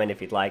 Leave a comment if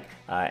you'd like,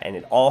 and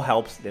it all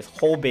helps this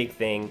whole big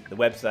thing, the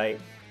website,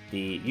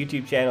 the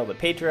YouTube channel, the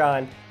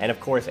Patreon, and of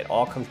course it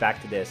all comes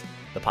back to this,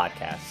 the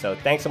podcast. So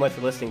thanks so much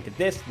for listening to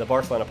this, the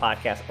Barcelona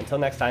Podcast. Until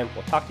next time,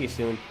 we'll talk to you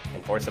soon,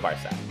 and Forza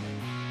Barca.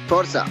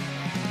 Forza.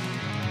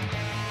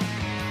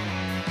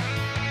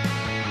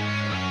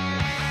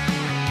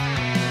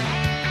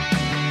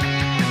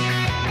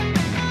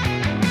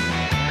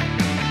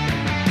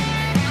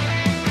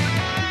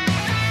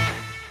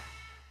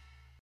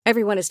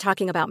 Everyone is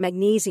talking about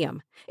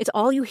magnesium. It's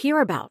all you hear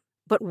about.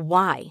 But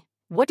why?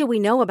 What do we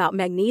know about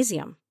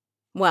magnesium?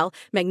 Well,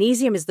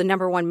 magnesium is the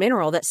 #1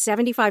 mineral that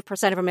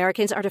 75% of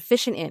Americans are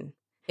deficient in.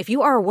 If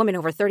you are a woman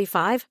over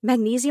 35,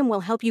 magnesium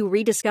will help you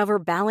rediscover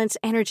balance,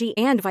 energy,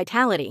 and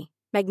vitality.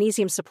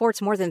 Magnesium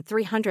supports more than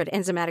 300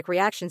 enzymatic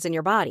reactions in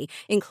your body,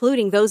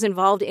 including those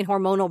involved in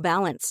hormonal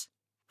balance.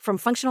 From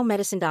functional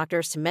medicine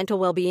doctors to mental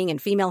well-being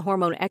and female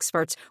hormone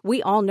experts,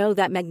 we all know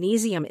that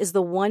magnesium is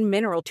the one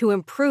mineral to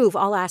improve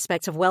all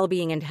aspects of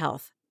well-being and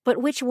health. But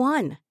which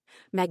one?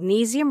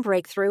 Magnesium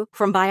Breakthrough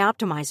from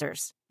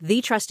Bioptimizers,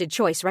 the trusted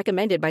choice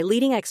recommended by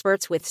leading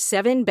experts with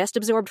 7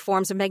 best-absorbed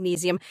forms of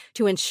magnesium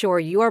to ensure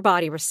your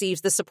body receives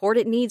the support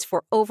it needs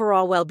for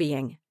overall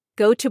well-being.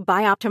 Go to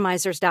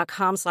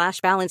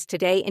bioptimizers.com/balance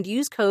today and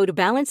use code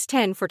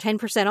BALANCE10 for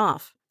 10%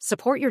 off.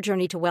 Support your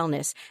journey to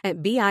wellness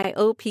at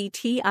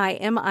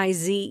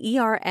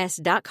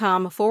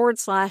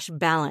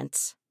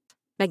bioptimizers.com/balance.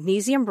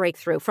 Magnesium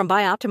Breakthrough from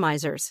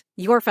Bioptimizers,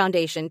 your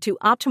foundation to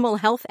optimal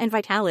health and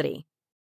vitality.